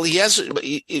 Well,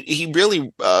 he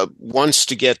really wants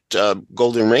to get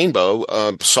Golden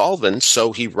Rainbow solvent,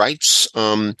 so he writes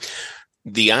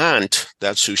the aunt,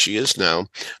 that's who she is now,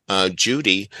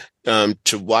 Judy,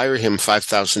 to wire him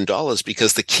 $5,000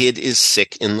 because the kid is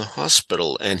sick in the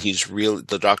hospital and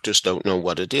the doctors don't know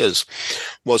what it is.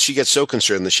 Well, she gets so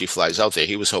concerned that she flies out there.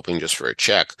 He was hoping just for a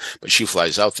check, but she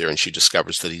flies out there and she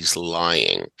discovers that he's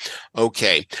lying.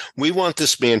 Okay, we want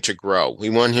this man to grow. We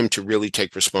want him to really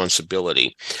take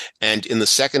responsibility. And in the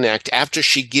second act, after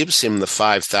she gives him the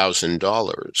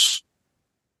 $5,000,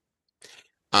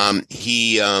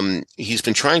 he's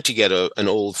been trying to get an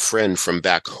old friend from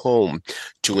back home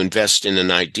to invest in an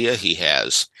idea he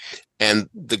has. And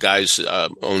the guy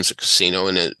owns a casino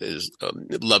and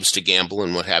loves to gamble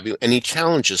and what have you. And he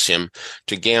challenges him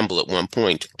to gamble at one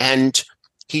point. And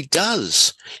he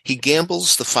does. He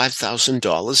gambles the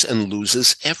 $5,000 and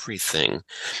loses everything.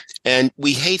 And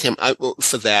we hate him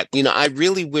for that. I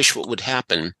really wish what would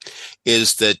happen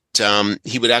is that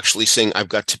he would actually sing "I've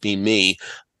Got to Be Me,"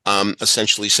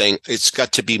 essentially saying, it's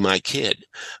got to be my kid.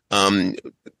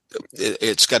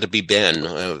 It's got to be Ben.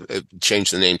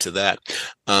 Change the name to that,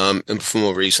 and for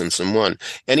more reasons than one.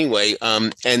 Anyway,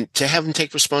 and to have him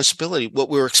take responsibility. What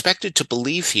we're expected to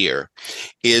believe here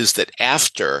is that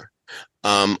after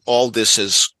all this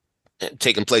has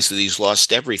taken place, that he's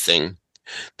lost everything,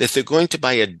 that they're going to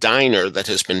buy a diner that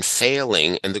has been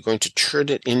failing, and they're going to turn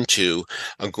it into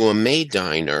a gourmet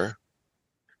diner,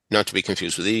 not to be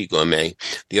confused with the gourmet,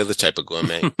 the other type of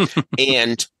gourmet,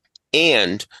 and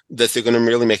that they're going to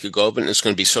really make a go of it, and it's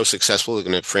going to be so successful, they're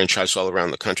going to franchise all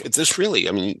around the country. This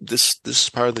is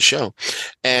part of the show.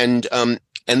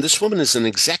 And this woman is an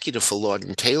executive for Lord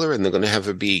and Taylor, and they're going to have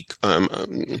her be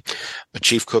a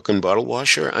chief cook and bottle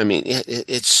washer. I mean,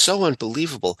 it's so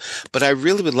unbelievable. But I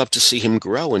really would love to see him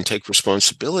grow and take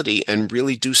responsibility and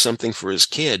really do something for his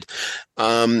kid.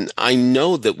 I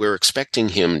know that we're expecting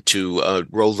him to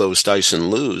roll those dice and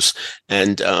lose,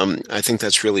 and I think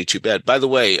that's really too bad. By the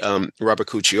way, Robert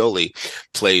Cuccioli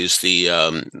plays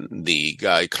the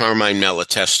guy Carmine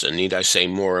Malatesta. Need I say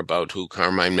more about who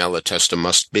Carmine Malatesta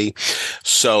must be?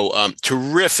 So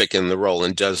terrific in the role,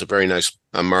 and does a very nice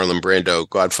Marlon Brando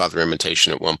Godfather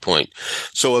imitation at one point.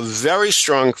 So a very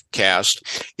strong cast.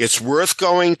 It's worth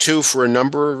going to for a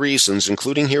number of reasons,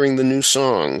 including hearing the new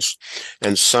songs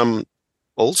and some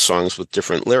old songs with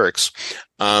different lyrics.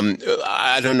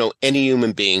 I don't know any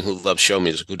human being who loves show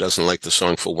music who doesn't like the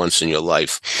song For Once in Your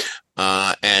Life.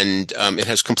 And it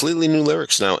has completely new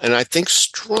lyrics now, and I think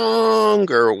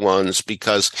stronger ones,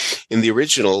 because in the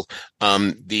original,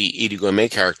 the Edie Gourmet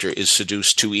character is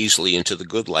seduced too easily into the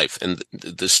good life, and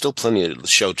there's still plenty of the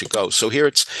show to go. So here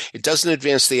it doesn't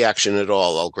advance the action at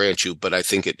all, I'll grant you, but I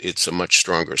think it's a much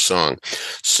stronger song.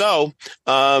 So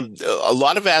a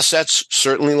lot of assets,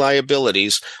 certainly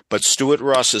liabilities, but Stuart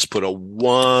Ross has put a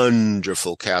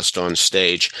wonderful cast on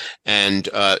stage, and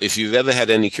if you've ever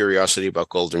had any curiosity about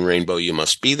Golden Rainbow, you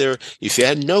must be there. If you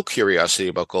had no curiosity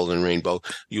about Golden Rainbow,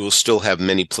 you will still have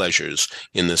many pleasures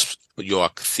in this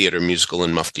York Theatre Musical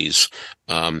and Mufti's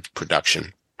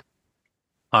production.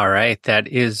 All right. That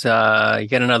is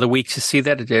yet another week to see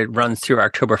that. It runs through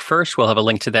October 1st. We'll have a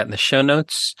link to that in the show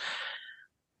notes.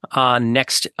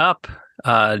 Next up,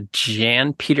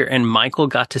 Jan, Peter, and Michael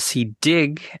got to see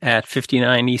Dig at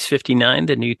 59 East 59,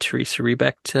 the new Teresa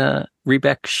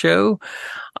Rebeck show.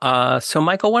 So,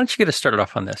 Michael, why don't you get us started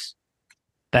off on this?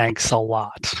 Thanks a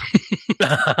lot.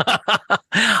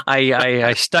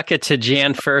 I stuck it to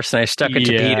Jan first, and I stuck it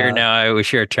to Peter. Now it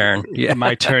was your turn. Yeah.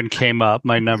 My turn came up.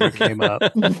 My number came up.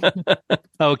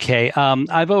 Okay.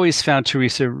 I've always found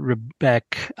Teresa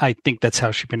Rebeck. I think that's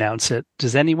how she pronounced it.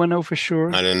 Does anyone know for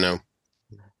sure? I don't know.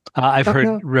 I've Don't heard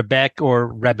know. Rebecca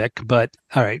or Rebeck, but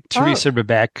all right, Oh, Teresa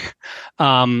Rebeck,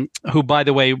 who, by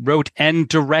the way, wrote and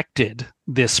directed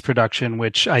this production,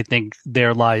 which I think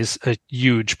there lies a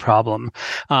huge problem.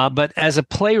 But as a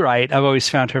playwright, I've always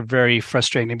found her very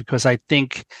frustrating because I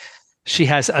think she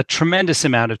has a tremendous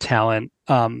amount of talent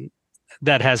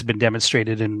that has been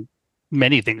demonstrated in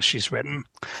many things she's written,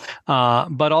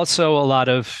 but also a lot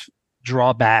of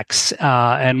drawbacks.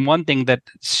 And one thing that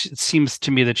seems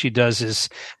to me that she does is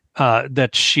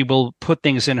that she will put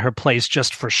things in her place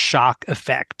just for shock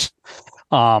effect.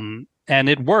 And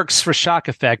it works for shock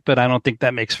effect, but I don't think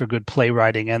that makes for good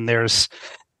playwriting. And there's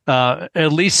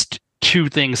at least two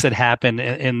things that happen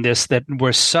in this that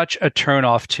were such a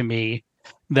turnoff to me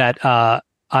that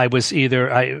I was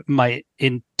my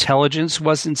intelligence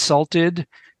was insulted,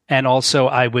 and also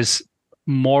I was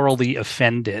morally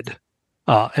offended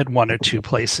at one or two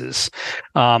places.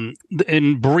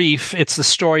 In brief, it's the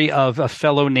story of a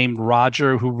fellow named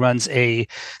Roger who runs I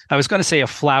was going to say a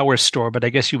flower store, but I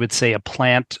guess you would say a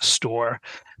plant store,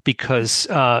 because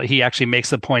he actually makes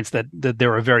the points that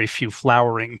there are very few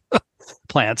flowering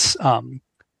plants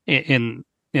in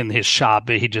his shop.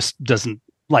 He just doesn't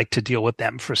like to deal with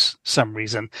them for some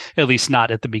reason, at least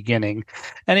not at the beginning.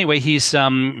 Anyway, he's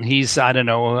I don't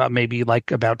know, maybe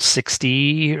like about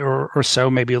 60 or so,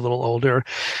 maybe a little older.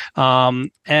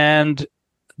 And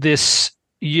this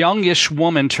youngish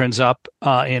woman turns up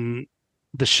in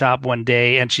the shop one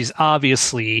day, and she's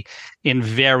obviously in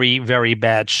very, very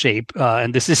bad shape.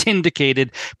 And this is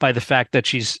indicated by the fact that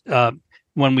she's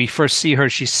when we first see her,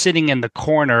 she's sitting in the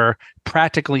corner,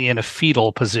 practically in a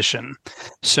fetal position.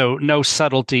 So no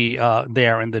subtlety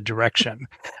there in the direction.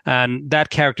 And that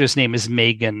character's name is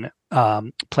Megan,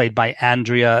 played by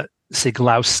Andrea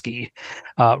Siglowski.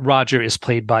 Roger is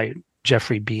played by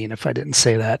Jeffrey Bean, if I didn't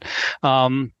say that.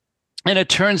 And it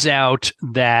turns out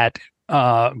that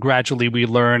gradually we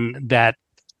learn that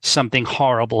something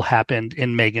horrible happened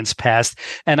in Megan's past.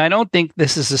 And I don't think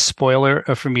this is a spoiler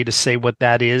for me to say what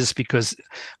that is, because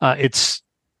it's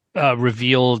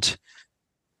revealed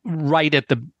right at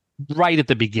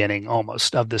the beginning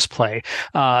almost of this play.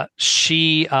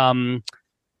 She some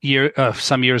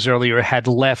years earlier had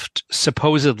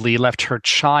supposedly left her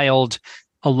child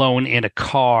alone in a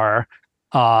car,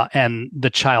 and the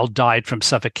child died from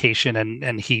suffocation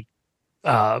and heat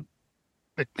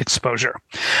exposure.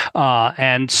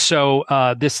 And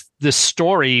so this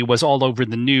story was all over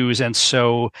the news, and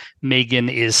so Megan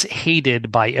is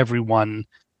hated by everyone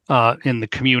in the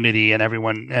community, and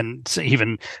everyone, and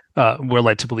even we're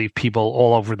led to believe people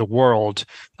all over the world,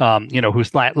 who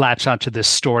latch onto this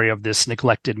story of this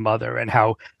neglected mother and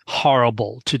how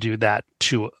horrible to do that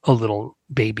to a little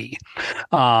baby.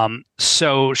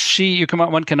 So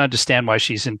one can understand why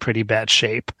she's in pretty bad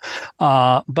shape,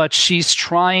 but she's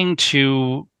trying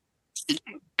to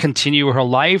continue her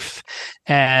life,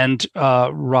 and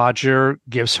Roger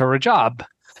gives her a job.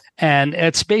 And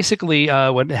it's basically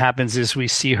what happens is we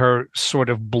see her sort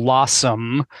of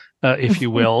blossom, if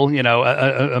you will,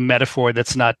 a metaphor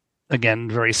that's not, again,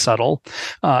 very subtle,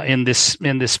 in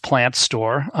this plant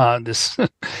store, this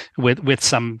with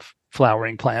some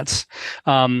flowering plants.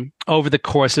 Over the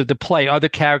course of the play, other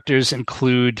characters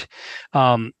include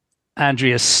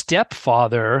Andrea's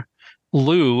stepfather,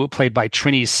 Lou, played by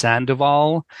Trini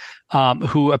Sandoval,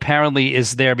 who apparently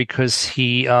is there because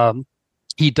he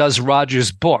does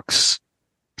Roger's books.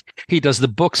 He does the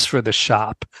books for the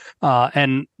shop,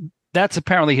 and that's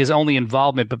apparently his only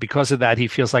involvement. But because of that, he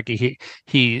feels like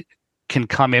he can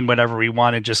come in whenever he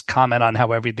wants and just comment on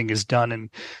how everything is done and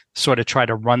sort of try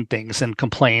to run things and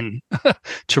complain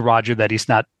to Roger that he's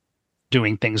not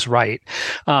doing things right.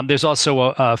 There's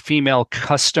also a female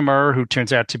customer who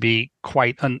turns out to be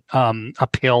quite a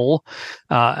pill,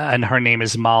 and her name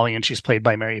is Molly, and she's played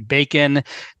by Mary Bacon.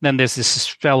 Then there's this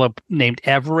fellow named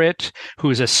Everett,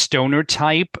 who's a stoner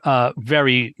type,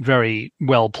 very, very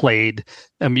well played,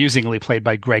 amusingly played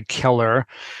by Greg Keller,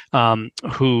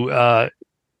 who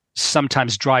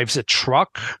sometimes drives a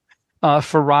truck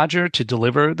for Roger to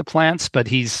deliver the plants, but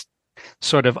he's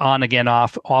sort of on again,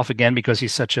 off again, because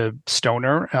he's such a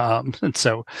stoner. And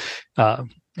so,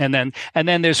 and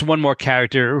then there's one more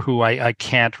character who I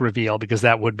can't reveal because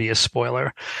that would be a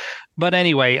spoiler. But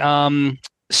anyway,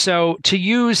 so to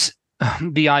use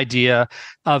the idea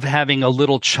of having a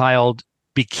little child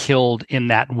be killed in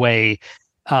that way,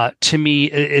 to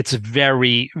me, it's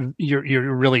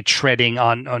you're really treading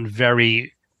on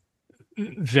very,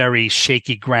 very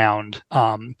shaky ground,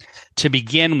 to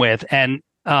begin with.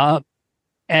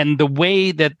 and the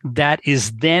way that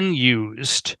is then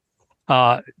used,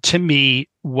 to me,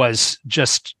 was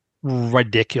just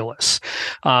ridiculous.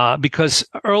 Because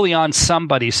early on,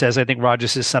 somebody says, I think Roger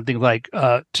says something like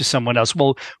to someone else,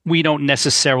 well, we don't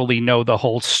necessarily know the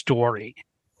whole story.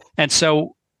 And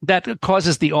so that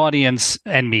causes the audience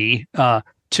and me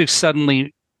to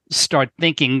suddenly start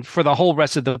thinking for the whole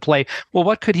rest of the play, well,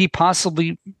 what could he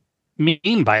possibly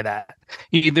mean by that?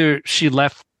 Either she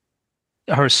left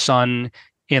her son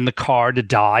in the car to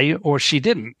die, or she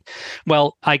didn't.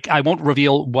 Well, I won't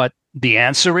reveal what the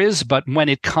answer is, but when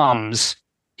it comes,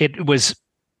 it was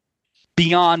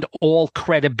beyond all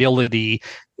credibility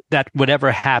that would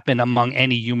ever happen among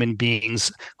any human beings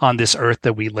on this earth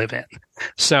that we live in.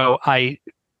 So I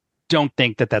don't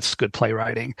think that that's good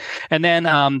playwriting. And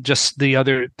then just the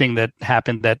other thing that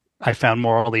happened that I found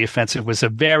morally offensive was a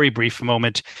very brief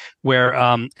moment where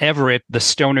Everett, the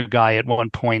stoner guy, at one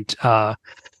point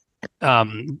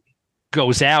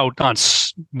goes out on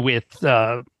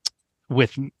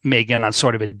with Megan on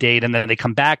sort of a date, and then they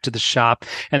come back to the shop,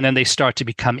 and then they start to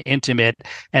become intimate,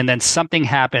 and then something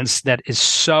happens that is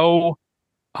so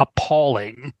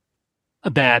appalling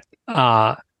that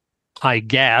I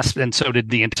gasped, and so did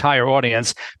the entire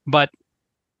audience. But,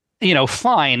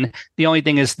 fine. The only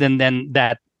thing is then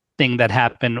that thing that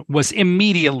happened was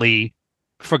immediately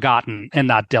forgotten and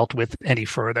not dealt with any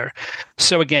further.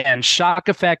 So again, shock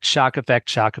effect, shock effect,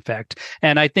 shock effect.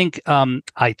 And I think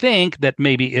that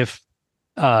maybe if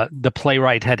the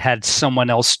playwright had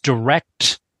someone else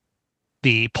direct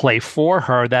the play for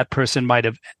her, that person might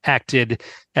have acted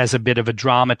as a bit of a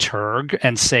dramaturg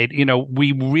and said,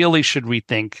 we really should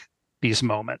rethink these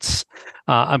moments.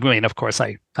 I mean, of course,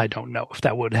 I don't know if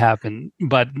that would happen,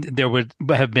 but there would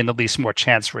have been at least more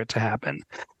chance for it to happen.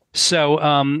 So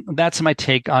that's my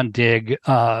take on Dig.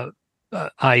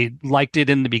 I liked it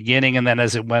in the beginning, and then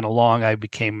as it went along, I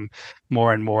became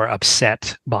more and more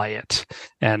upset by it,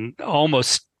 and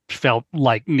almost felt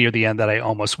like near the end that I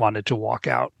almost wanted to walk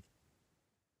out.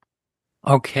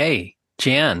 Okay.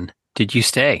 Jan, did you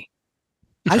stay?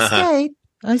 I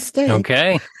stayed.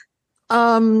 Okay.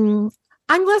 I'm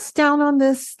less down on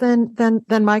this than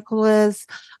Michael is.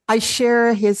 I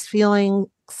share his feelings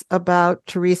about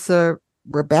Teresa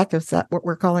Rebecca. Is that what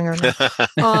we're calling her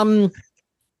now?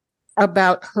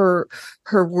 About her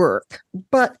work.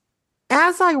 But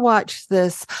as I watched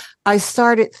this, I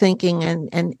started thinking,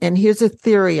 and here's a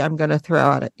theory I'm going to throw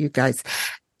out at you guys,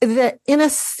 that in a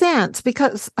sense,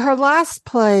 because her last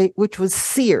play, which was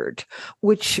Seared,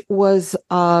 which was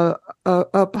a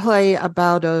play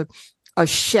about a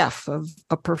chef,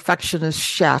 a perfectionist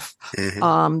chef,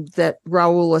 that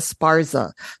Raul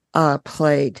Esparza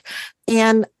played.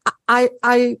 And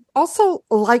I also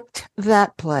liked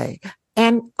that play.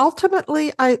 And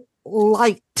ultimately, I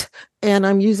liked, and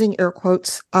I'm using air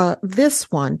quotes,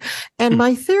 this one. And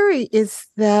my theory is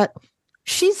that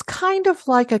she's kind of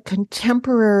like a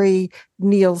contemporary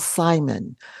Neil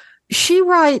Simon. She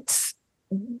writes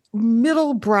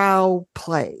middle-brow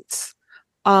plays.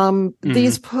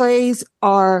 These plays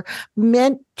are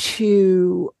meant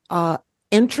to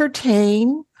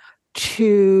entertain,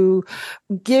 to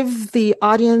give the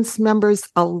audience members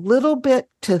a little bit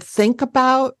to think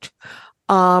about,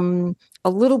 a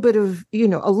little bit of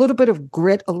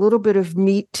grit, a little bit of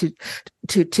meat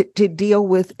to deal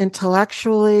with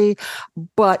intellectually.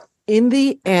 But in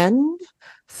the end,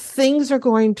 things are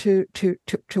going to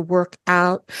work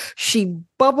out. She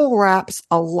bubble wraps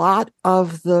a lot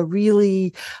of the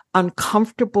really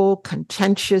uncomfortable,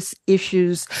 contentious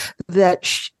issues that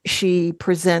she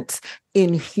presents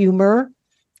in humor.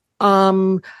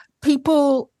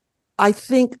 People, I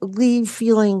think, leave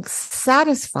feeling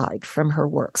satisfied from her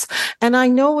works. And I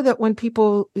know that when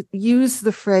people use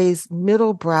the phrase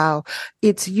middle brow,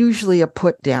 it's usually a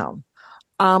put down.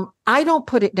 I don't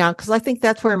put it down because I think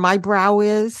that's where my brow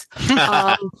is.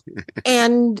 I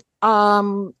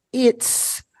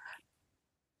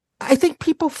think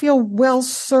people feel well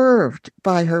served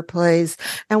by her plays.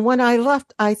 And when I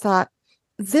left, I thought,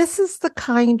 this is the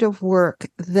kind of work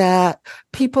that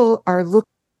people are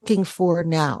looking for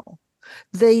now.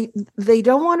 They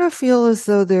don't want to feel as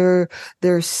though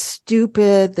they're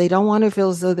stupid. They don't want to feel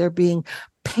as though they're being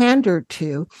pandered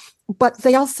to, but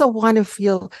they also want to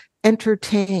feel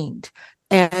entertained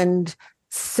and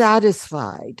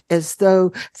satisfied, as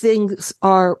though things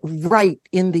are right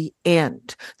in the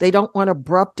end. They don't want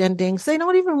abrupt endings. They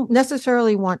don't even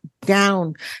necessarily want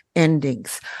down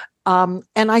endings. And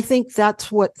I think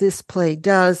that's what this play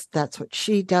does. That's what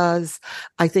she does.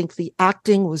 I think the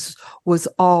acting was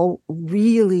all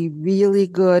really, really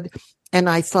good. And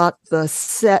I thought the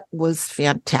set was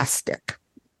fantastic.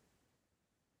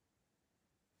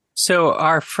 So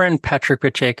our friend Patrick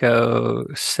Pacheco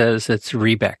says it's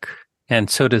Rebec, and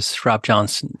so does Rob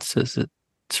Johnson says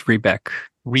it's Rebec.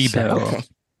 Rebec. So, Okay.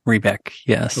 Rebec,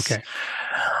 yes. Okay.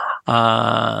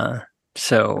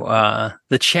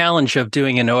 The challenge of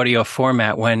doing an audio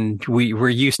format when we're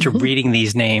used to reading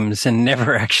these names and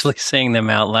never actually saying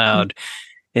them out loud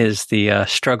is the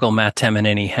struggle Matt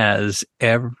Tamanini has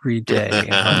every day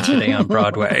on Today on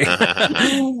Broadway,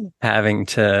 having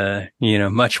to,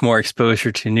 much more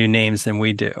exposure to new names than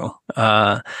we do.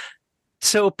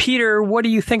 So, Peter, what do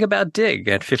you think about Dig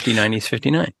at 59 East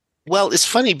 59? Well, it's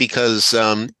funny because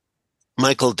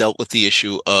Michael dealt with the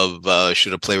issue of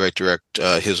should a playwright direct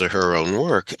his or her own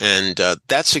work, and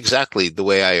that's exactly the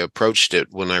way I approached it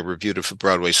when I reviewed it for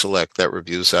Broadway Select. That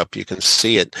review's up; you can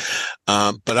see it.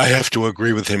 But I have to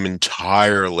agree with him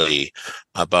entirely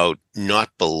about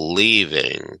not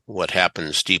believing what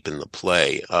happens deep in the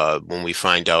play when we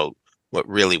find out what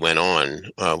really went on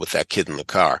with that kid in the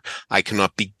car. I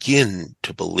cannot begin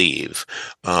to believe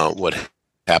what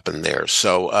happened there.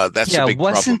 So that's a big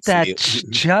problem. Wasn't that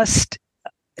just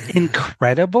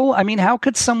incredible? I mean, how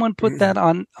could someone put that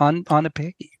on a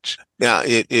page? Yeah,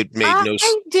 it made no sense.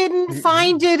 I didn't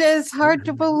find it as hard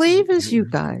to believe as you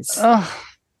guys.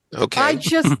 Okay. I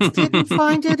just didn't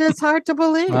find it as hard to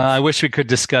believe. I wish we could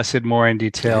discuss it more in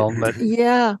detail, but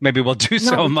yeah, maybe we'll do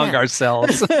so among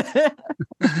ourselves.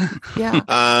 Yeah.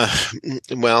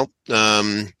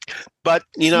 But,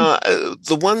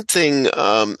 the one thing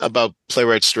about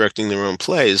playwrights directing their own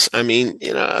plays, I mean,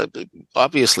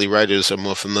 obviously writers are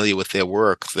more familiar with their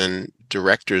work than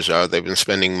directors are. They've been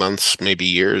spending months, maybe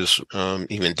years,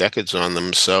 even decades on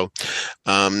them. So,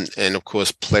 and of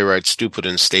course, playwrights do put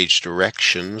in stage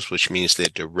directions, which means they're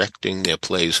directing their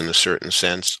plays in a certain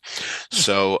sense.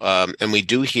 So, and we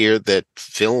do hear that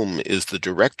film is the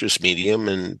director's medium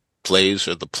and plays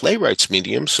are the playwright's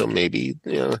medium. So maybe,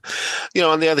 on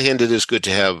the other hand, it is good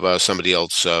to have somebody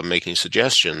else making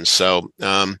suggestions. So,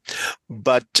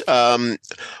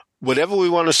 whatever we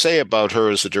want to say about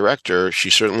her as a director, she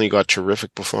certainly got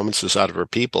terrific performances out of her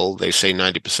people. They say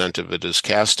 90% of it is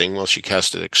casting. Well, she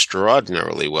casted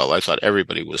extraordinarily well. I thought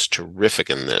everybody was terrific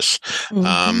in this.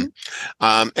 And,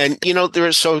 there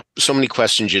are so many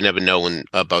questions you never know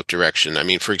about direction. I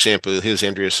mean, for example, here's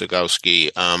Andrea Sagowski,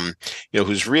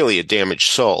 who's really a damaged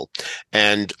soul.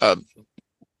 And,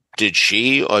 did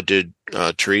she or did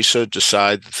Teresa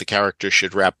decide that the character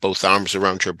should wrap both arms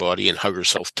around her body and hug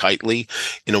herself tightly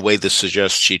in a way that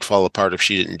suggests she'd fall apart if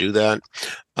she didn't do that?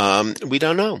 We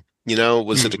don't know.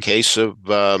 Was it a case of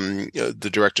the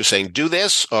director saying, do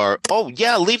this? Or, oh,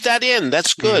 yeah, leave that in.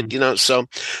 That's good. So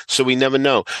we never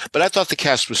know. But I thought the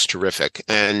cast was terrific.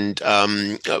 And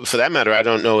for that matter, I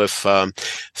don't know if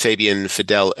Fabian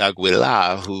Fidel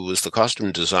Aguilar, who was the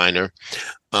costume designer,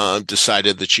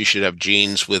 decided that she should have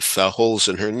jeans with holes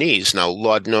in her knees. Now,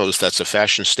 Lord knows that's a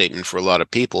fashion statement for a lot of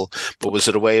people, but was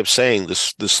it a way of saying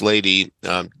this lady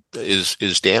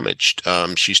is damaged?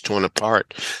 She's torn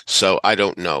apart. So I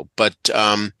don't know. But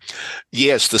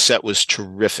yes, the set was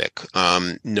terrific.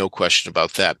 No question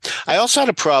about that. I also had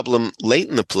a problem late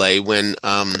in the play when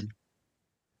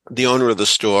the owner of the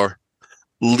store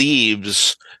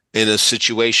leaves in a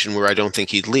situation where I don't think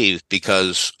he'd leave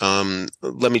because,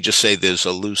 let me just say there's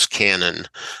a loose cannon,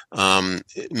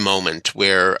 moment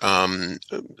where,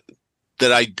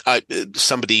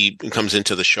 somebody comes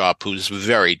into the shop who's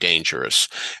very dangerous.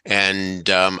 And,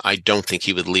 I don't think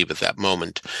he would leave at that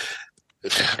moment.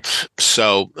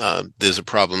 So there's a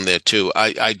problem there too.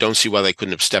 I don't see why they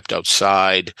couldn't have stepped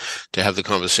outside to have the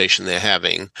conversation they're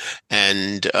having.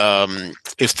 And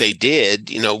if they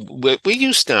did, we're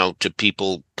used now to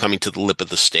people coming to the lip of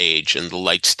the stage and the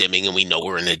lights dimming and we know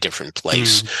we're in a different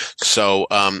place. So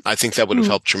I think that would have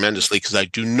helped tremendously because I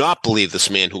do not believe this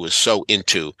man who was so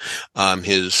into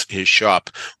his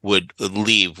shop would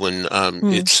leave when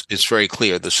it's very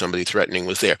clear that somebody threatening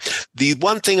was there. The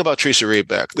one thing about Teresa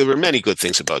Rebec, there were many good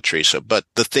things about Teresa, but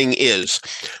the thing is,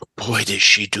 boy, did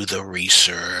she do the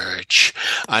research.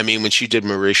 I mean, when she did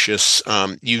Mauritius,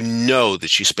 that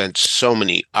she spent so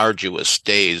many arduous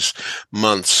days,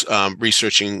 months,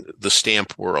 researching the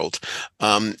stamp world.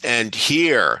 And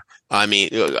here, I mean,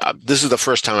 this is the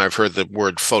first time I've heard the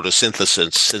word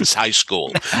photosynthesis since high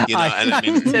school. I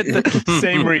did the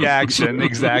same reaction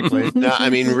exactly. No, I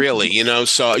mean, really,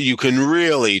 so you can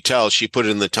really tell she put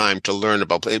in the time to learn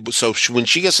about play. So when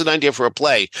she gets an idea for a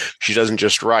play, she doesn't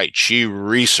just write; she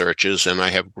researches, and I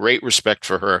have great respect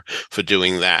for her for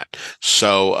doing that.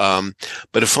 So,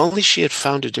 but if only she had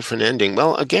found a different ending.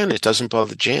 Well, again, it doesn't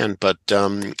bother Jan, but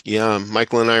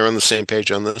Michael and I are on the same page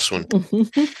on this one.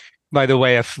 By the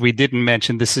way, if we didn't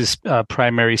mention, this is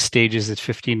Primary Stages at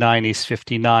 59 East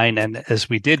 59. And as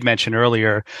we did mention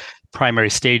earlier, Primary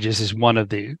Stages is one of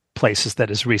the places that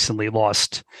has recently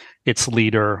lost its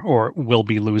leader or will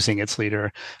be losing its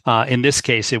leader. In this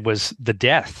case, it was the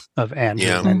death of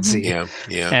Andrew Lindsay.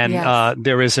 And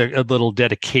there is a little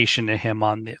dedication to him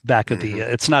on the back of the,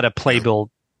 it's not a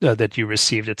playbill that you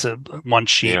received. It's a one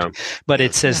sheet, but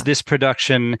it says this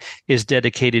production is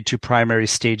dedicated to Primary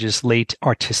Stage's late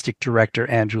artistic director,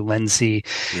 Andrew Lindsay.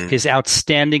 His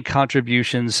outstanding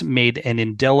contributions made an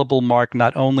indelible mark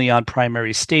not only on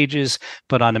Primary Stages,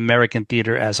 but on American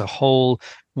theater as a whole.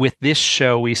 With this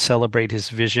show, we celebrate his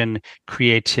vision,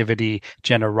 creativity,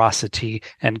 generosity,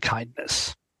 and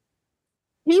kindness.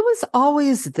 He was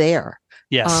always there.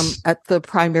 Yes. At the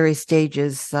Primary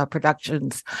Stages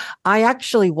productions. I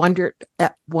actually wondered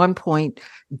at one point,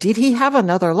 did he have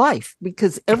another life?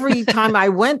 Because every time I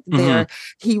went there,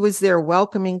 he was there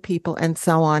welcoming people and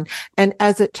so on. And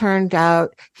as it turned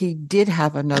out, he did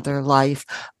have another life.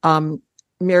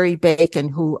 Mary Bacon,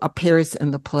 who appears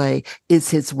in the play, is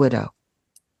his widow.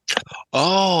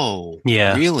 Oh,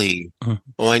 yeah. Really?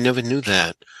 Oh, I never knew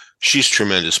that. She's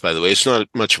tremendous, by the way. It's not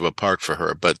much of a part for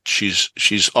her, but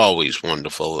she's always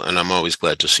wonderful, and I'm always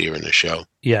glad to see her in the show.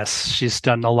 Yes, she's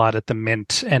done a lot at the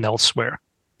Mint and elsewhere.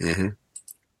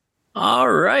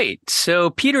 All right. So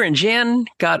Peter and Jan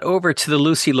got over to the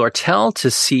Lucy Lortel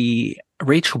to see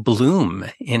Rachel Bloom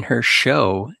in her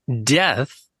show,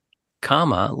 Death,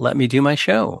 Let Me Do My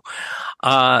Show.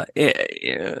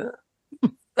 Okay,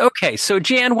 so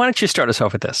Jan, why don't you start us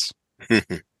off with this?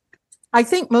 I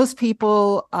think most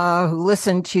people who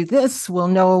listen to this will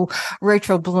know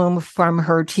Rachel Bloom from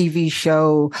her TV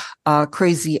show,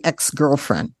 Crazy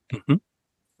Ex-Girlfriend.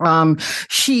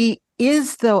 She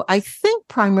is, though, I think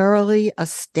primarily a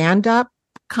stand-up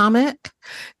comic.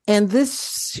 And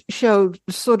this show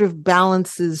sort of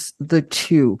balances the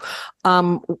two.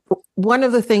 One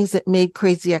of the things that made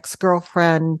Crazy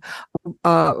Ex-Girlfriend,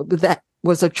 that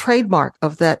was a trademark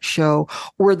of that show,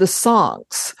 were the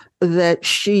songs that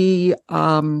she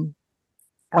wrote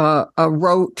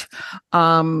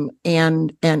and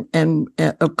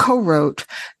co-wrote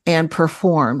and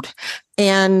performed.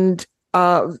 And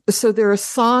so there are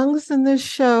songs in this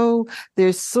show.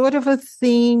 There's sort of a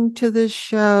theme to this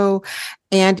show,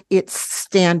 and it's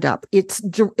stand-up. It's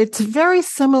very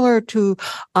similar to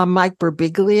a Mike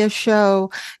Birbiglia show,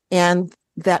 and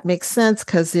that makes sense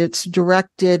because it's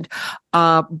directed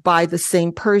by the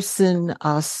same person,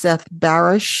 Seth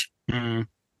Barish.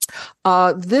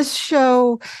 This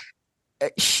show,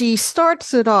 she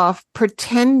starts it off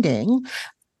pretending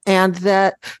and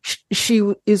that she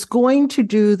is going to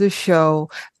do the show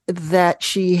that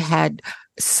she had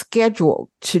scheduled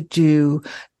to do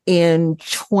in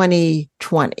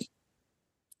 2020.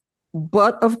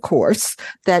 But of course,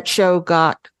 that show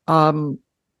got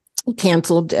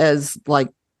canceled, as like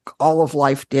all of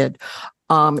life did,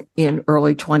 in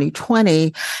early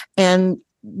 2020. And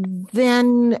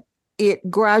then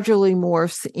it gradually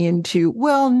morphs into,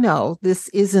 well, no, this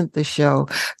isn't the show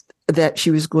that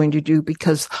she was going to do,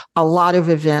 because a lot of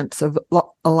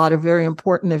very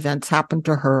important events happened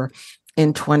to her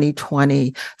in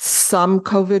 2020, some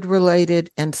COVID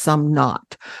related and some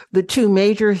not. The two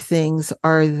major things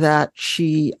are that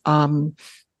she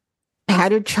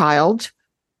had a child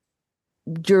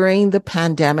during the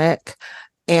pandemic,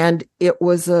 and it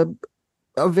was a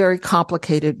very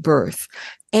complicated birth,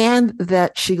 and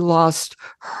that she lost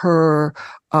her,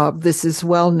 this is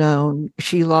well known,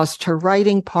 she lost her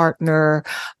writing partner,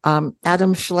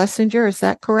 Adam Schlesinger. Is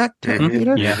that correct,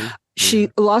 Peter? Yeah. She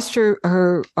lost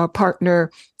her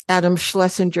partner, Adam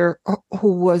Schlesinger,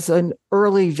 who was an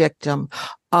early victim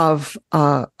of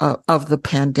the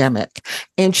pandemic.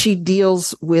 And she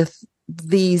deals with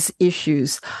these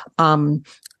issues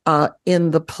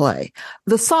in the play.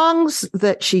 The songs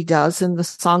that she does, and the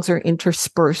songs are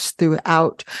interspersed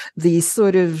throughout the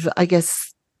sort of, I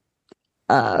guess,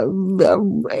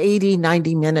 80,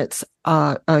 90 minutes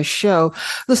show.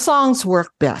 The songs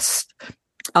work best.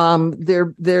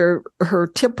 They're her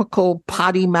typical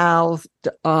potty mouthed,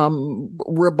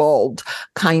 ribald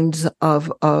kinds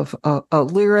of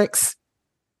lyrics.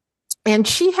 And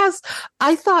she has,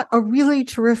 I thought, a really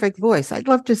terrific voice. I'd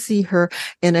love to see her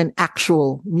in an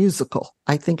actual musical.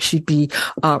 I think she'd be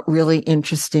really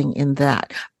interesting in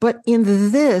that. But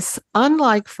in this,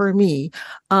 unlike for me,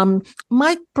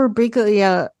 Mike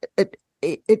Birbiglia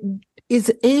it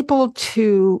is able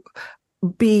to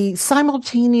be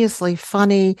simultaneously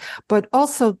funny, but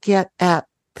also get at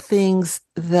things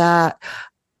that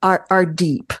are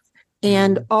deep.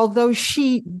 And although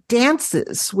she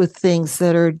dances with things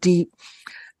that are deep,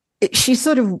 she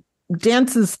sort of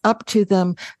dances up to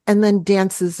them and then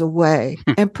dances away.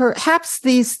 And perhaps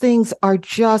these things are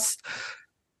just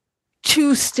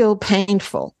too still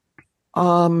painful.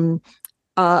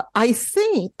 I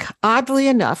think, oddly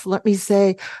enough, let me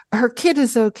say, her kid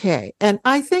is okay. And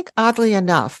I think, oddly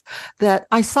enough, that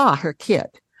I saw her kid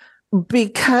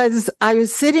because I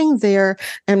was sitting there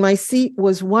and my seat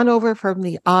was one over from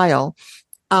the aisle.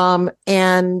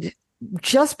 And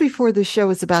just before the show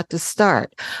was about to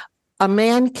start, a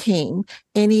man came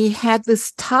and he had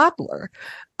this toddler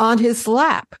on his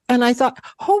lap. And I thought,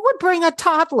 who would bring a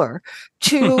toddler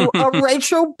to a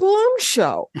Rachel Bloom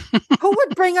show? Who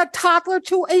would bring a toddler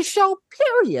to a show,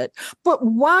 period? But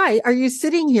why are you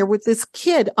sitting here with this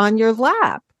kid on your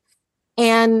lap?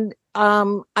 And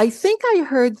I think I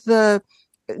heard the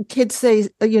kid say,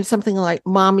 something like,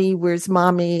 "Mommy, where's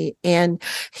mommy?" And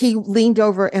he leaned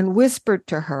over and whispered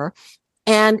to her.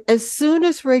 And as soon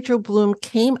as Rachel Bloom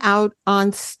came out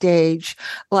on stage,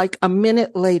 like a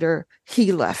minute later,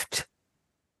 he left.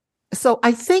 So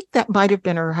I think that might have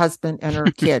been her husband and her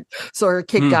kid. So her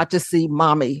kid got to see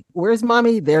mommy. Where's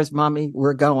mommy? There's mommy.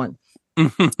 We're going.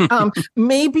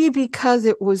 Maybe because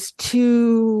it was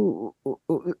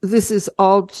this is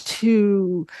all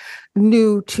too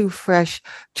new, too fresh,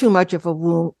 too much of a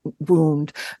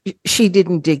wound. She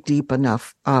didn't dig deep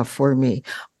enough for me.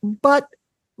 But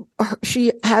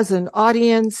she has an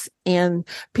audience and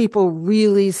people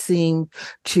really seem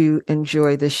to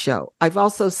enjoy the show. I've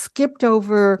also skipped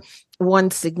over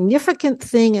one significant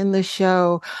thing in the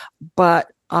show, but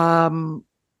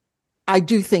I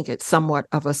do think it's somewhat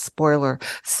of a spoiler.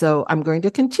 So I'm going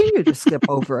to continue to skip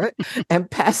over it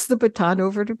and pass the baton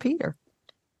over to Peter.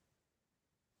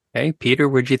 Hey, Peter,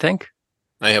 what'd you think?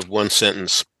 I have one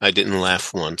sentence. I didn't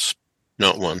laugh once.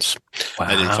 Not once. Wow.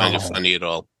 I didn't find it funny at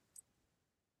all.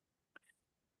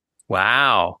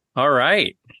 Wow. All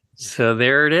right. So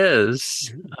there it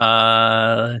is.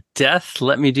 Death,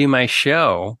 Let Me Do My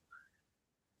Show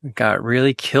got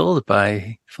really killed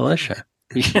by Felicia.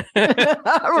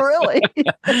 Really?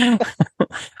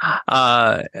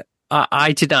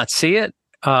 I did not see it.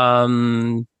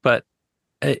 But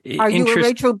are you a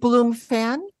Rachel Bloom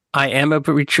fan? I am a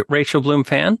Rachel Bloom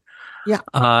fan. Yeah.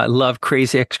 Love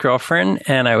Crazy Ex-Girlfriend,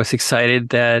 and I was excited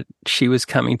that she was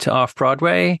coming to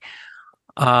Off-Broadway.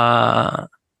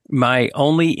 My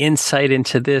only insight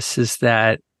into this is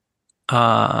that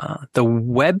the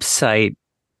website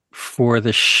for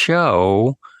the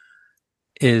show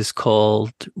is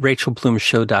called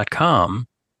rachelbloomshow.com.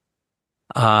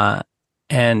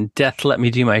 And Death Let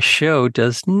Me Do My Show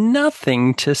does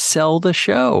nothing to sell the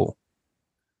show.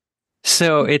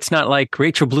 So it's not like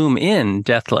Rachel Bloom in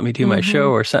Death Let Me Do My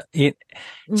Show or something.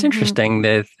 It's interesting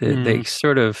that they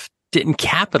sort of didn't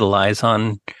capitalize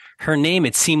on her name.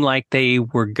 It seemed like they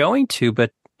were going to,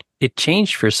 but it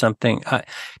changed for something. It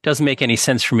doesn't make any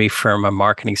sense for me from a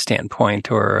marketing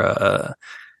standpoint or,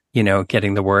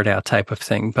 getting the word out type of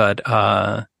thing. But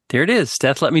there it is.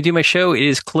 Death Let Me Do My Show. It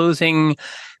is closing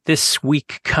this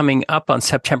week, coming up on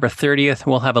September 30th.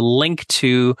 We'll have a link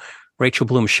to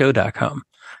rachelbloomshow.com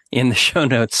in the show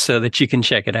notes so that you can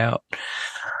check it out.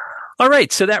 All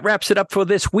right, so that wraps it up for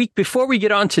this week. Before we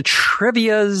get on to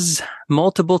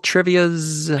multiple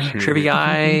trivias,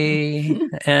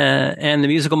 and the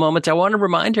musical moments, I want to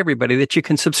remind everybody that you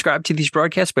can subscribe to these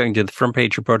broadcasts by going to the front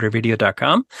page of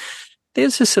BroadwayRadio.com.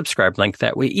 There's a subscribe link.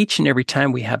 That way, each and every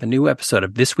time we have a new episode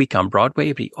of This Week on Broadway,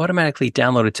 it'll be automatically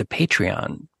downloaded to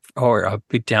Patreon or a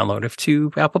big download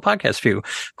to Apple Podcasts view.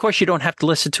 Of course, you don't have to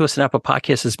listen to us on Apple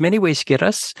Podcasts. There's many ways to get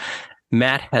us.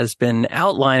 Matt has been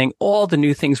outlining all the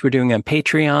new things we're doing on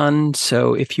Patreon.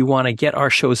 So if you want to get our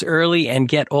shows early and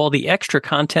get all the extra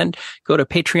content, go to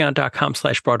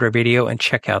patreon.com/Broadway Radio and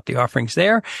check out the offerings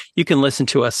there. You can listen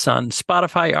to us on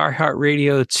Spotify,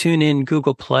 iHeartRadio, TuneIn,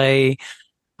 Google Play,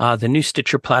 the new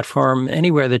Stitcher platform,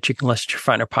 anywhere that you can listen to your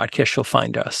finer podcast, you'll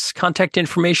find us. Contact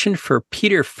information for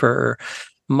Peter, for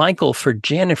Michael, for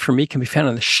Jan, and for me can be found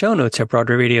in the show notes at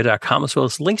BroadwayRadio.com, as well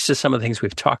as links to some of the things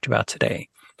we've talked about today.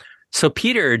 So,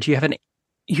 Peter, do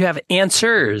you have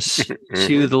answers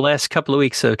to the last couple of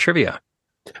weeks of trivia?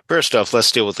 First off,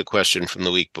 let's deal with the question from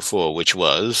the week before, which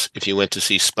was, if you went to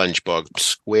see SpongeBob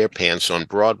SquarePants on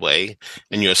Broadway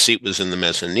and your seat was in the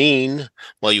mezzanine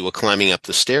while you were climbing up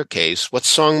the staircase, what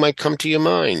song might come to your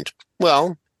mind?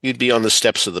 Well, you'd be on the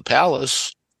steps of the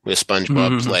palace where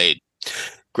SpongeBob played.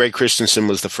 Greg Christensen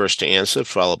was the first to answer,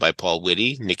 followed by Paul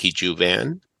Whitty, Nikki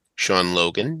Juvan, Sean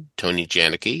Logan, Tony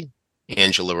Janicki,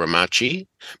 Angela Ramachi,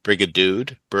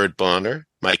 Brigadude, Bird Bonner,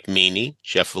 Mike Meany,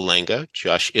 Jeff Valenga,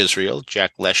 Josh Israel,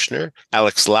 Jack Leshner,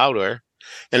 Alex Lauder,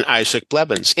 and Isaac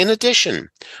Blevins. In addition,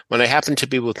 when I happened to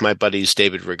be with my buddies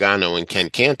David Regano and Ken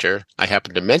Cantor, I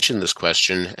happened to mention this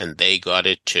question, and they got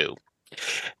it too.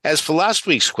 As for last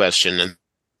week's question, and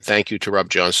thank you to Rob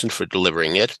Johnson for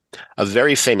delivering it, a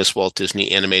very famous Walt Disney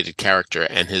animated character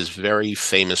and his very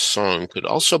famous song could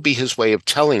also be his way of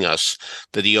telling us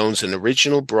that he owns an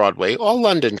original Broadway or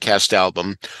London cast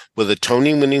album with a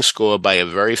Tony-winning score by a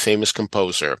very famous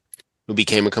composer who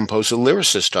became a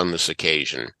composer-lyricist on this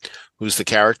occasion. Who's the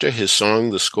character, his song,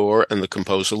 the score, and the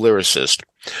composer-lyricist?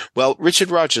 Well,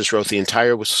 Richard Rodgers wrote the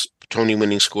entire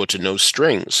Tony-winning score to No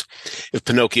Strings. If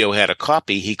Pinocchio had a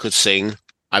copy, he could sing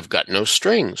I've Got No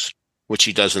Strings, which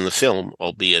he does in the film,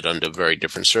 albeit under very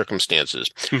different circumstances.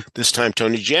 This time,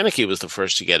 Tony Janicki was the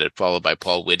first to get it, followed by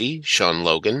Paul Whitty, Sean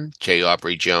Logan, J.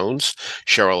 Aubrey Jones,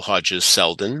 Cheryl Hodges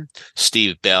Selden,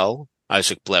 Steve Bell,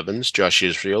 Isaac Blevins, Josh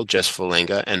Israel, Jess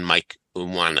Falenga, and Mike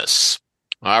Uwanis.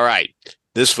 All right,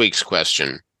 this week's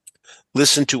question.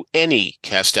 Listen to any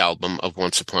cast album of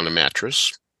Once Upon a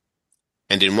Mattress,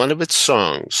 and in one of its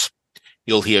songs,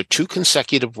 you'll hear two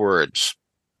consecutive words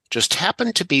just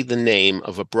happened to be the name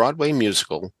of a Broadway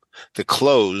musical that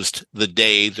closed the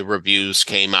day the reviews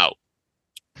came out.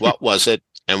 What was it,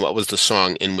 and what was the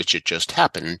song in which it just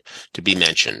happened to be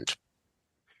mentioned?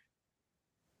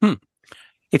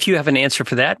 If you have an answer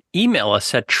for that, email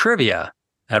us at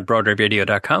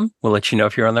trivia@broadwayradio.com. We'll let you know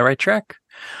if you're on the right track.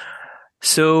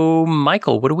 So,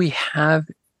 Michael, what do we have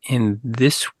in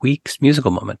this week's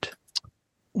musical moment?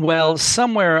 Well,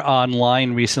 somewhere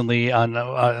online recently on,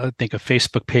 I think, a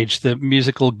Facebook page, the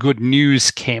musical Good News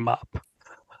came up.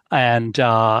 And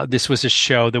this was a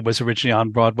show that was originally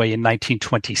on Broadway in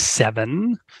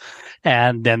 1927.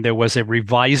 And then there was a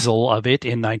revisal of it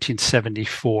in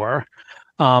 1974.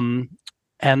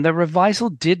 And the revisal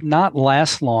did not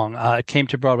last long. It came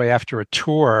to Broadway after a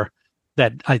tour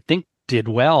that I think did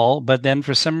well, but then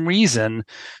for some reason,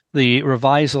 the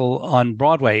revisal on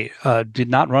Broadway did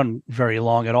not run very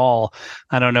long at all.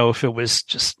 I don't know if it was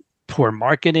just poor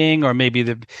marketing or maybe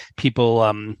the people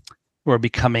were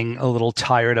becoming a little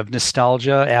tired of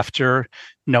nostalgia after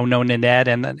No No Nanette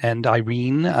and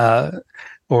Irene,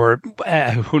 or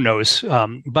who knows.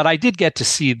 But I did get to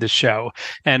see the show,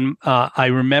 and I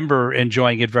remember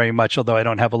enjoying it very much, although I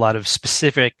don't have a lot of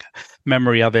specific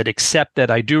memory of it, except that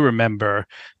I do remember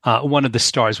one of the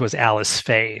stars was Alice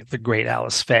Faye, the great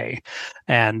Alice Faye.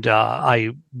 And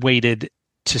I waited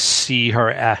to see her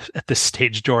at the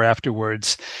stage door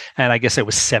afterwards. And I guess I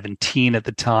was 17 at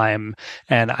the time.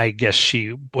 And I guess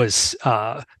she was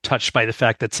touched by the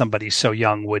fact that somebody so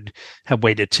young would have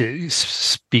waited to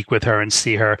speak with her and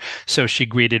see her. So she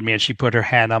greeted me and she put her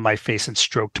hand on my face and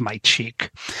stroked my cheek.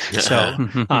 So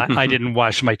I didn't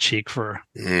wash my cheek for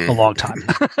a long time.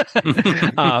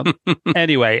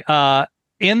 Anyway,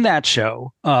 in that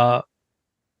show,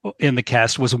 in the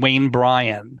cast was Wayne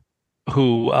Bryan,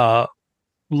 who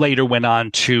later went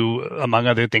on to, among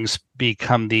other things,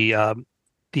 become the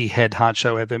head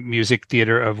honcho at the Music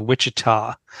Theater of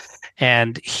Wichita.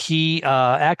 And he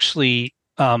actually,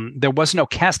 there was no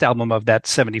cast album of that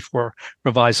 74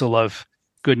 revisal of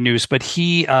Good News, but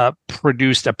he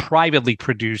produced a privately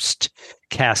produced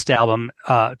cast album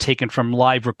taken from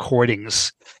live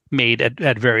recordings made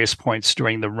at various points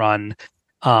during the run.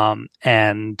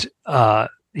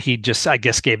 He just, I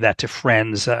guess, gave that to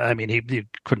friends. I mean, he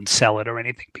couldn't sell it or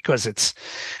anything because he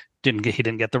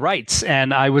didn't get the rights.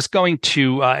 And I was going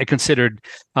to, I considered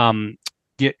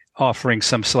offering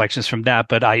some selections from that,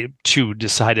 but I too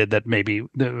decided that maybe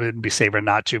it would be safer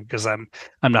not to because I'm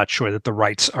not sure that the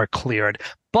rights are cleared.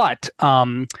 But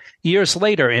years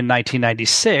later, in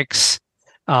 1996,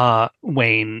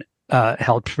 Wayne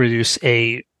helped produce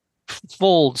a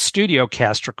full studio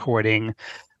cast recording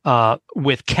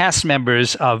with cast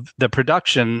members of the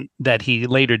production that he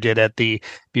later did at the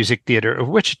Music Theater of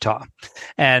Wichita.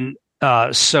 And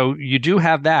so you do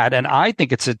have that. And I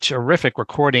think it's a terrific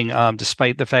recording,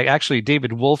 despite the fact, actually,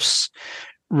 David Wolf's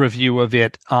review of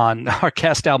it on our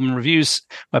Cast Album Reviews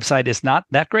website is not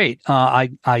that great.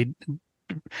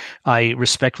 I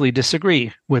respectfully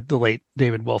disagree with the late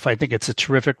David Wolf. I think it's a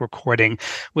terrific recording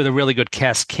with a really good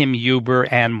cast. Kim Huber,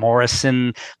 Ann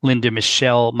Morrison, Linda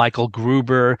Michelle, Michael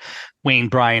Gruber, Wayne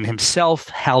Bryan himself,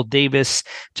 Hal Davis,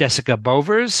 Jessica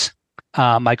Bovers,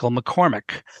 Michael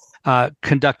McCormick,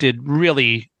 conducted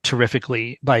really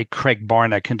terrifically by Craig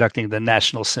Barna, conducting the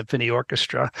National Symphony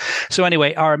Orchestra. So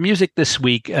anyway, our music this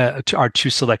week are two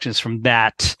selections from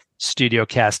that studio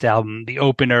cast album. The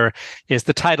opener is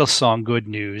the title song, Good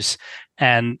News,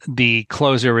 and the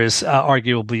closer is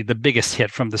arguably the biggest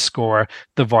hit from the score,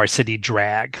 The Varsity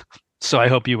Drag. So I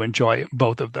hope you enjoy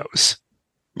both of those.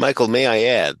 Michael, may I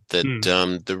add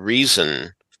that the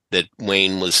reason that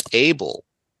Wayne was able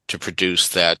to produce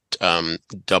that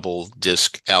double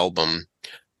disc album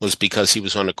was because he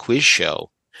was on a quiz show.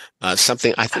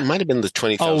 Something I think might have been the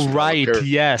 $20,000. Oh, right.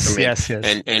 Yes.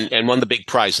 And won the big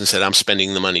prize and said, "I'm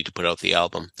spending the money to put out the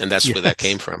album," and that's where that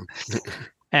came from.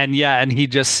 And he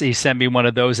sent me one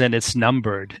of those, and it's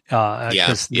numbered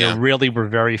because there really were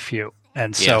very few,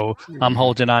 and so I'm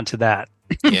holding on to that.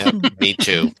 Yeah, me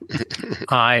too.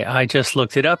 I just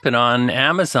looked it up, and on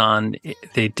Amazon,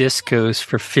 the disc goes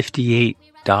for $58.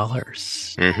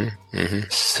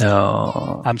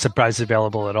 So I'm surprised it's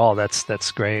available at all.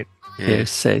 That's great. It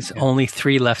says only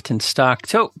 3 left in stock.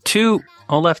 So 2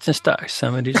 all left in stock.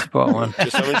 Somebody just bought one.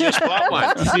 Someone just bought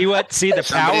one. See the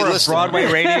power of Broadway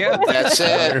radio? That's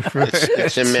it.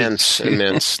 It's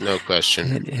immense. No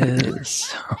question. It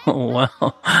is.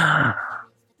 Well,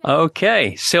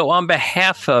 okay. So on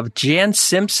behalf of Jan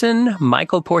Simpson,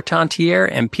 Michael Portantiere,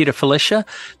 and Peter Felicia,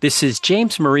 this is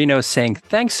James Marino saying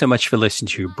thanks so much for listening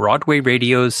to Broadway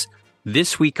Radio's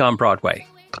This Week on Broadway.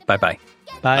 Bye-bye.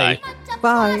 Bye.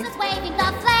 Bye.